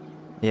night.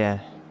 Yeah.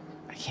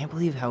 I can't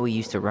believe how we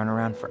used to run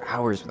around for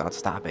hours without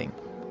stopping.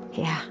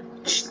 Yeah.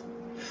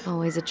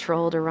 Always a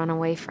troll to run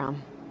away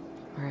from.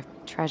 Or a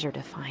treasure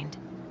to find.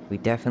 We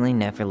definitely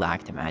never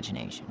lacked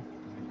imagination.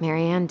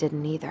 Marianne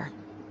didn't either.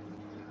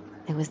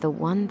 It was the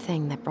one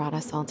thing that brought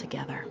us all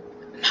together.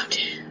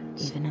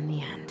 Mountains. Even in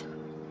the end.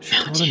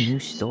 She told a new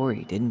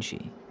story, didn't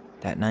she?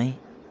 That night?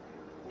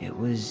 It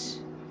was...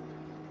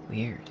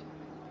 weird.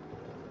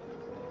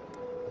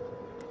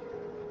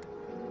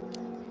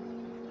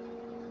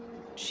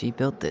 She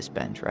built this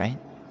bench, right?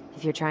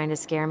 If you're trying to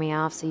scare me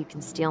off so you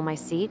can steal my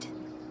seat,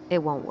 it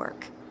won't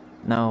work.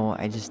 No,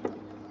 I just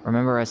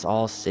remember us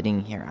all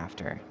sitting here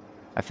after.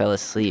 I fell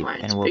asleep Why,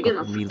 it's and woke big up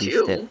enough for really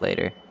two. stiff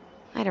later.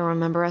 I don't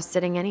remember us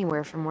sitting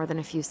anywhere for more than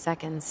a few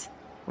seconds,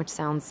 which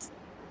sounds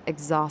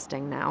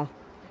exhausting now.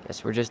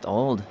 Guess we're just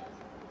old.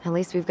 At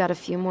least we've got a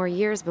few more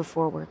years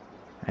before we're...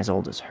 As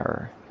old as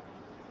her.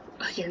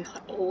 You're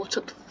not old.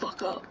 Shut the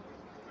fuck up.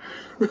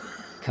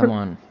 Come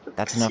on,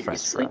 that's enough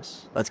rest for Seriously?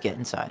 us. Let's get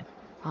inside.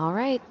 All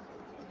right.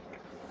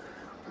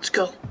 Let's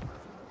go.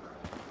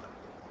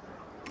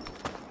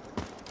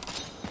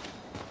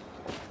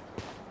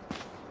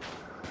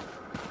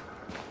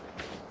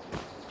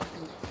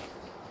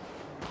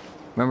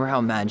 Remember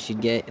how mad she'd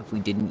get if we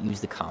didn't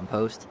use the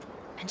compost?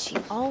 And she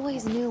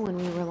always knew when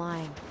we were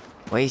lying.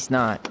 Waste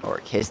not, or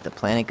kiss the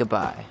planet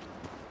goodbye.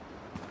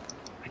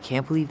 I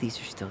can't believe these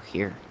are still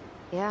here.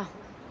 Yeah,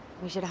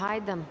 we should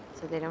hide them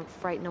so they don't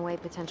frighten away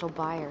potential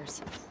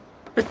buyers.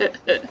 We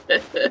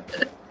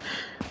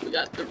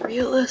got the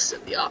realist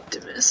and the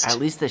optimist. At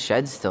least the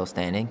shed's still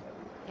standing.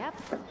 Yep.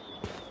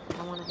 I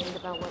don't want to think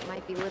about what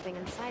might be living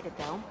inside it,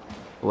 though.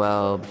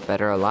 Well,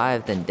 better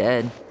alive than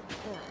dead.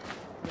 Ugh,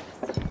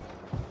 yes.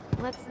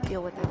 Let's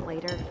deal with that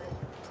later.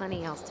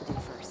 Plenty else to do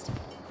first.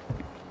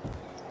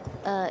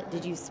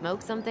 Did you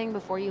smoke something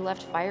before you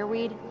left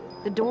Fireweed?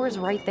 The door's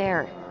right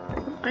there.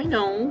 I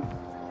know.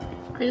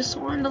 I just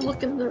wanted to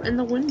look in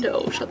the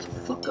window. Shut the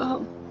fuck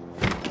up.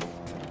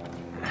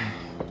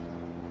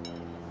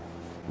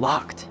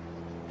 Locked.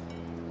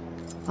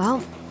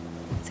 Well,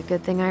 it's a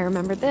good thing I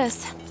remembered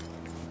this.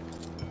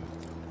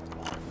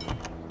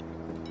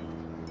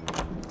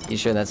 You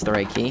sure that's the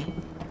right key?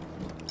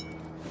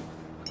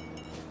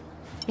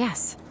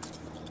 Yes.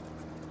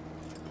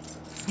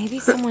 Maybe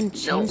someone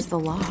changed the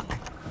lock.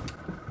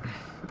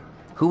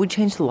 Who would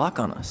change the lock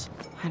on us?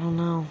 I don't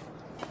know.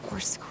 We're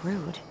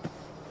screwed.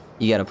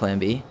 You got a plan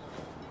B?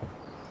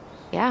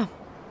 Yeah.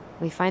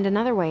 We find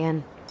another way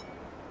in.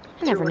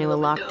 I never knew a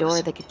locked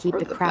door that could keep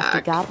the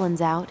crafty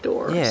goblins out.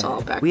 Door. Yeah, Saw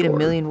a back we had a door.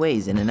 million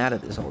ways in and out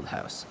of this old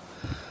house.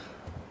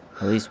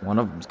 At least one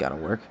of them's gotta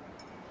work.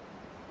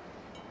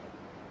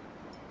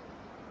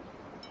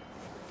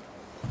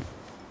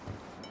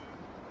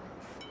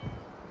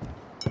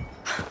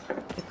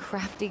 The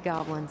crafty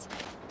goblins.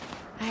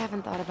 I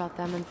haven't thought about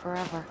them in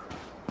forever.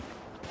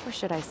 Or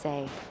should I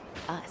say,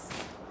 us.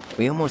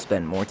 We almost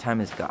spent more time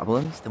as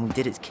goblins than we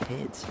did as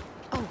kids.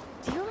 Oh,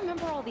 do you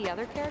remember all the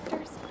other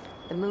characters?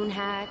 The Moon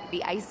Hack,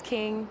 the Ice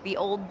King, the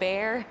Old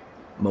Bear?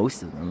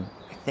 Most of them,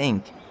 I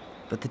think.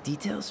 but the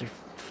details are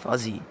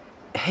fuzzy.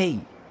 Hey,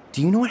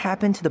 do you know what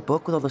happened to the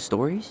book with all the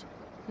stories?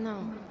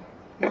 No,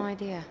 no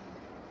idea.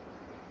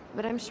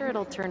 But I'm sure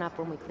it'll turn up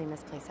when we clean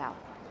this place out.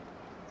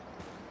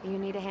 You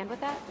need a hand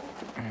with that?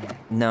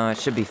 No, it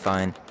should be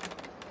fine.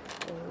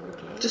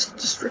 Okay.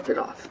 Just rip it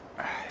off.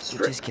 If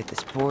you just get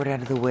this board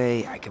out of the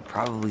way, I could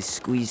probably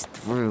squeeze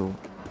through.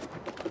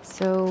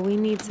 So we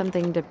need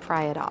something to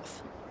pry it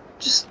off.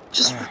 Just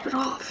rip it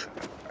off.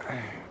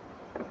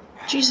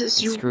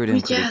 Jesus, you Screwed in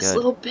weak pretty ass good.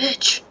 little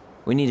bitch.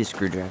 We need a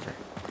screwdriver.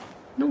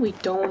 No, we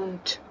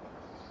don't.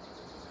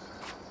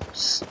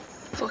 Just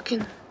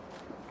fucking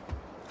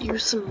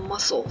use some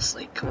muscles.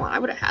 Like, come on, I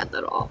would have had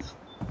that off.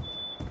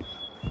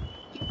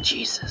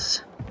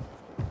 Jesus.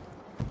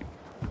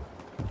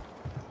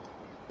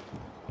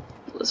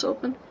 Will this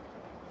open?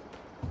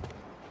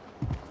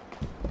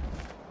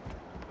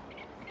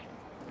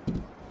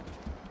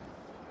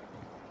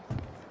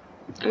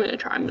 I'm gonna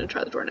try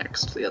the door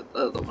next to the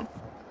other one.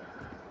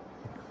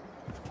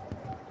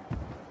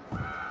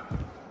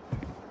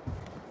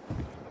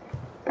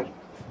 Okay.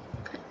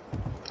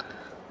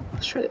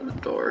 Let's try the other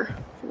door.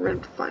 We're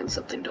gonna find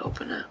something to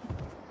open it.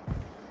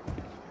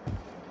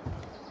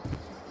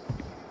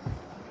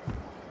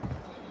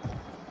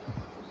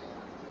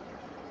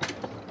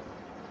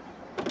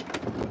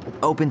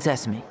 Open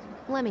sesame.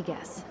 Let me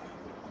guess.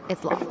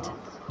 It's locked.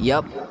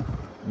 Yup.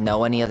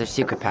 Know any other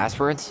secret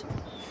passwords?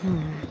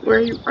 Where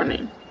are you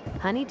running?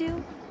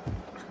 Honeydew?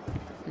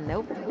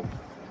 Nope.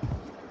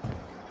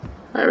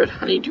 I would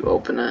honeydew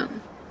open it.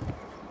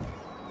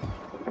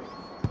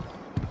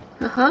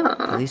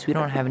 At least we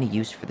don't have any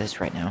use for this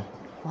right now.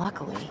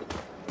 Luckily.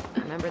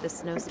 Remember the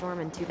snowstorm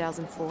in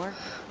 2004?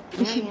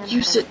 You can Marianne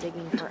use had us it.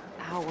 digging for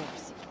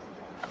hours.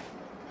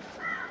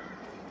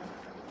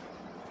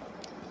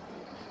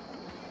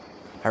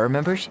 I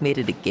remember she made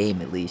it a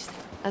game at least.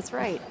 That's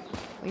right.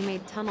 We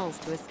made tunnels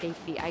to escape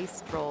the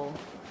ice troll.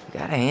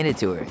 Gotta hand it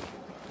to her.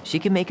 She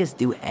could make us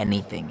do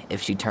anything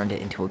if she turned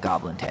it into a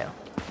goblin tale.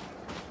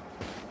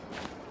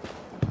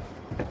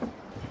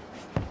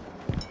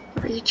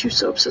 Why are you two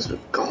so obsessed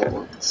with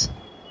goblins?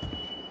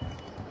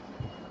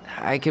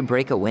 I could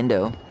break a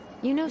window.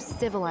 You know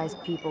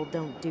civilized people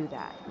don't do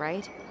that,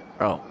 right?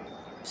 Oh,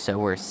 so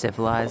we're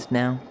civilized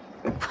now?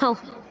 Well,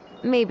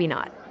 maybe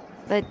not.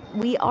 But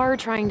we are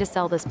trying to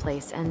sell this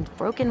place, and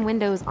broken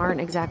windows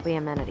aren't exactly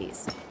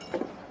amenities.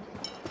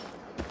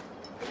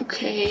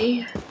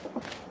 Okay.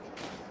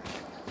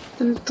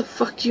 Then what the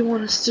fuck do you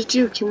want us to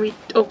do? Can we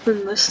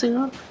open this thing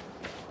up?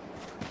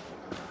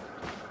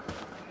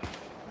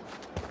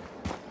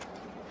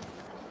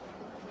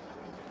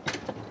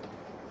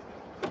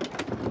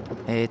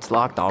 It's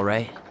locked, all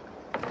right.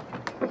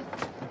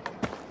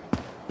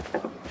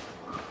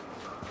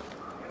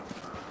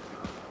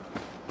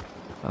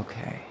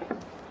 Okay.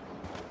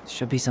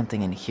 Should be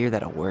something in here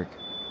that'll work.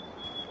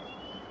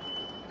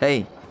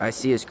 Hey, I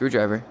see a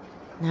screwdriver.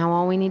 Now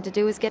all we need to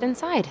do is get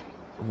inside.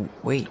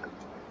 Wait,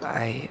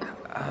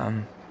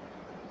 I'm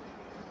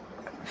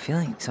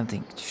feeling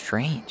something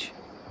strange.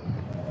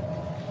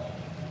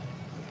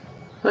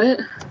 What?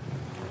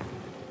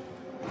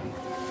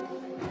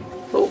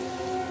 Oh.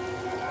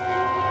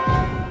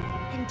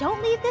 And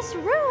don't leave this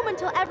room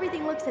until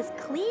everything looks as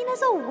clean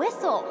as a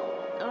whistle.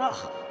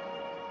 Ugh.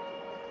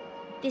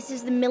 This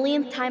is the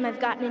millionth time I've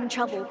gotten in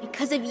trouble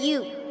because of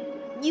you.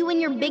 You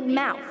and your big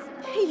mouth.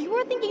 Hey, you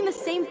were thinking the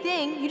same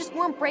thing. You just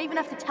weren't brave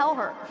enough to tell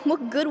her.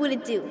 What good would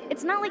it do?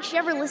 It's not like she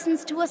ever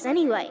listens to us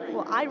anyway.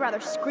 Well, I'd rather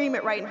scream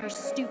it right in her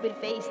stupid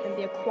face than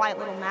be a quiet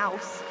little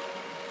mouse.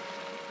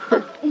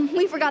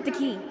 We forgot the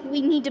key.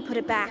 We need to put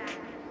it back.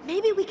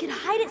 Maybe we could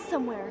hide it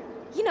somewhere.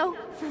 You know,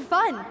 for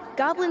fun.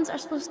 Goblins are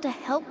supposed to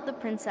help the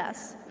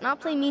princess, not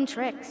play mean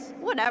tricks.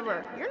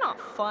 Whatever. You're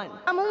not fun.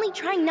 I'm only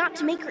trying not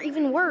to make her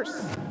even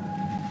worse.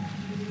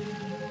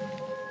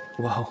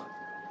 Whoa,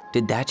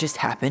 did that just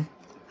happen?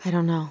 I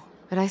don't know,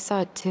 but I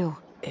saw it too.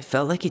 It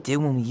felt like it did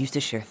when we used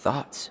to share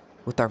thoughts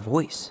with our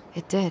voice.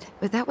 It did,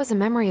 but that was a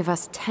memory of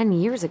us 10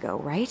 years ago,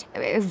 right?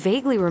 I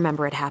vaguely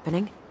remember it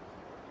happening.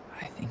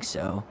 I think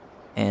so.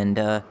 And,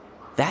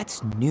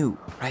 that's new,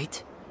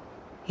 right?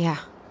 Yeah.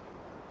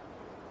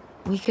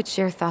 We could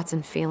share thoughts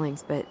and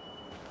feelings, but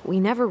we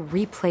never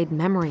replayed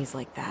memories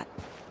like that.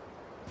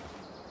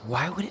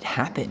 Why would it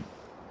happen?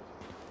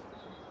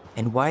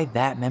 And why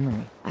that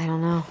memory? I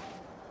don't know.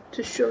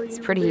 To show you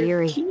pretty where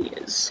eerie. the key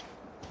is.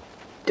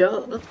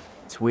 Duh.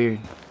 It's weird,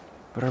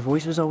 but our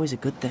voice was always a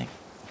good thing.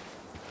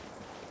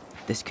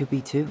 This could be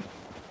too.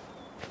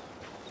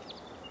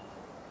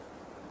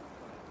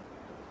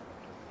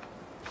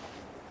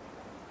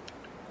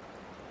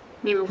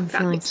 Maybe we I'm found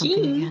feeling the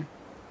something key. again.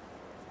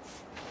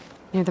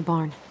 Near the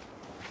barn.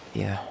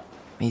 Yeah,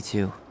 me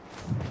too.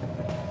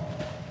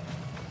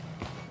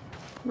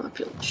 I'm not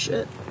feeling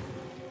shit.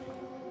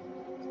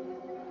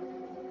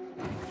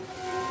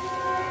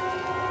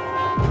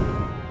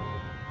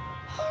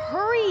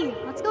 Hurry!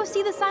 Let's go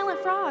see the silent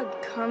frog.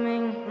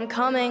 I'm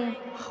coming.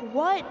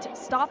 What?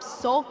 Stop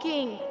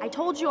sulking. I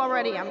told you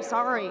already. I'm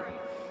sorry.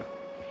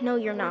 No,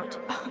 you're not.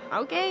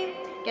 Okay.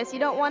 Guess you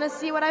don't want to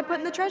see what I put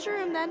in the treasure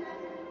room then.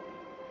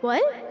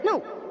 What?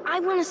 No, I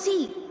want to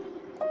see.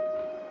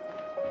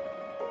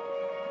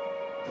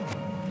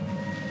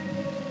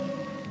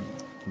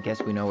 I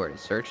guess we know where to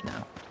search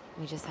now.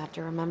 We just have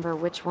to remember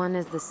which one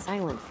is the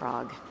silent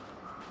frog.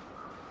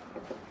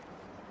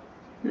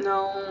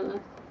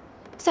 No.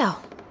 So,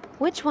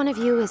 which one of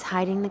you is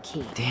hiding the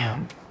key?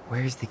 Damn,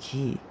 where's the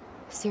key?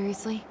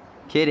 Seriously?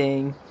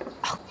 Kidding.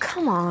 Oh,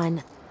 come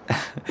on.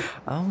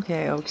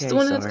 Okay, It's the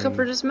one that's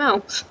covered his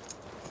mouth.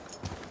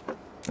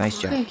 Nice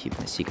job Okay.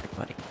 keeping a secret,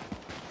 buddy.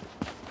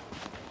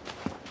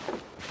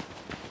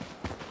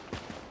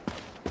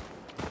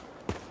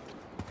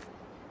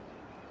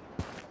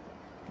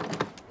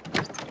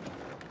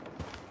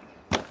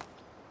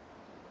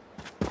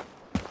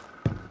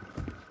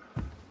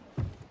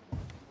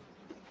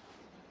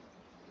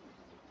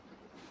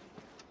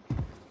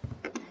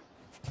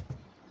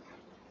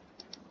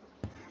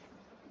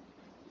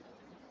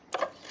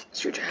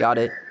 Screwdriver. Got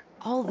it.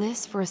 All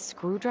this for a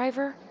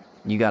screwdriver?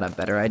 You got a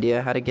better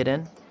idea how to get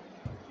in?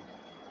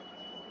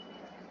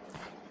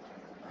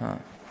 Huh.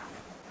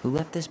 Who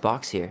left this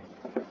box here?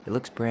 It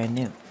looks brand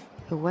new.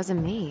 It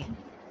wasn't me.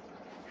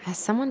 Has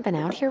someone been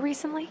out here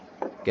recently?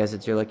 Guess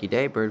it's your lucky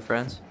day, bird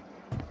friends.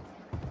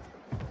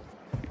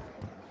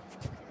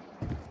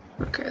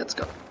 Okay, let's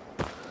go.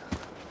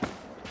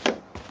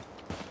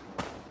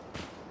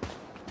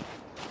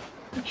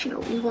 Actually, no,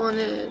 we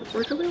wanted.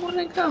 Where do we want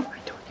to go? I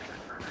don't even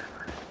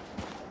remember.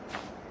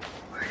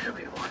 Where do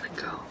we want to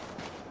go?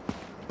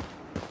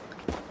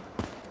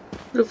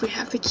 What if we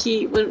have the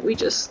key? Wouldn't we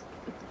just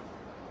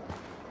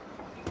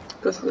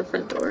go through the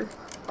front door?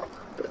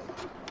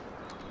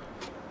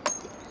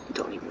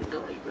 Don't even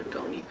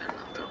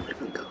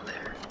go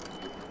there.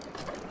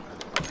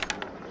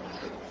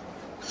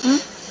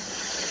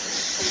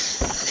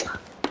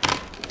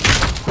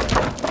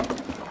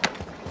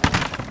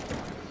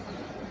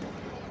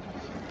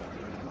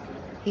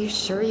 You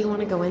sure you want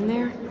to go in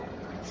there?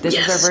 This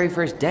was Yes. our very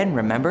first den,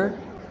 remember?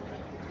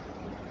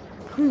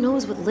 Who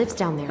knows what lives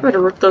down there? I'm gonna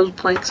rip those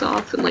planks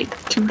off in like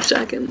 2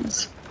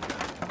 seconds.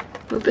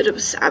 I'm a bit of a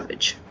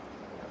savage.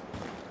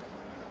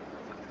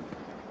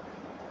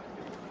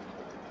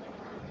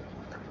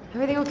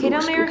 Everything okay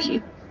down there?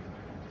 Spooky.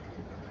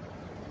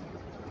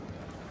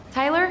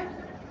 Tyler?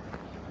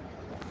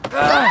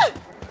 Oh,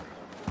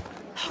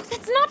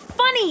 that's not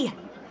funny!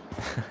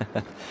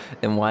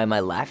 Then why am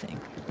I laughing?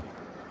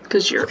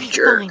 Because you're Okay, a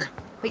jerk. fine.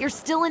 But you're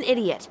still an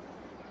idiot.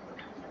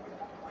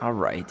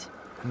 Alright.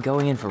 I'm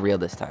going in for real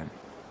this time.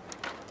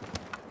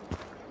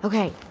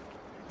 Okay.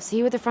 I'll see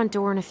you at the front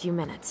door in a few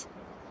minutes.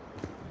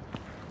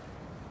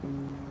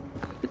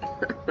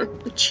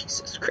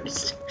 Jesus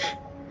Christ.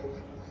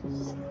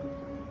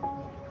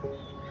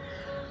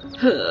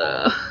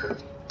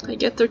 I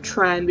get they're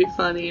trying to be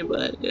funny,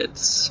 but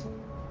it's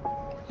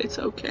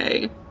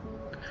okay.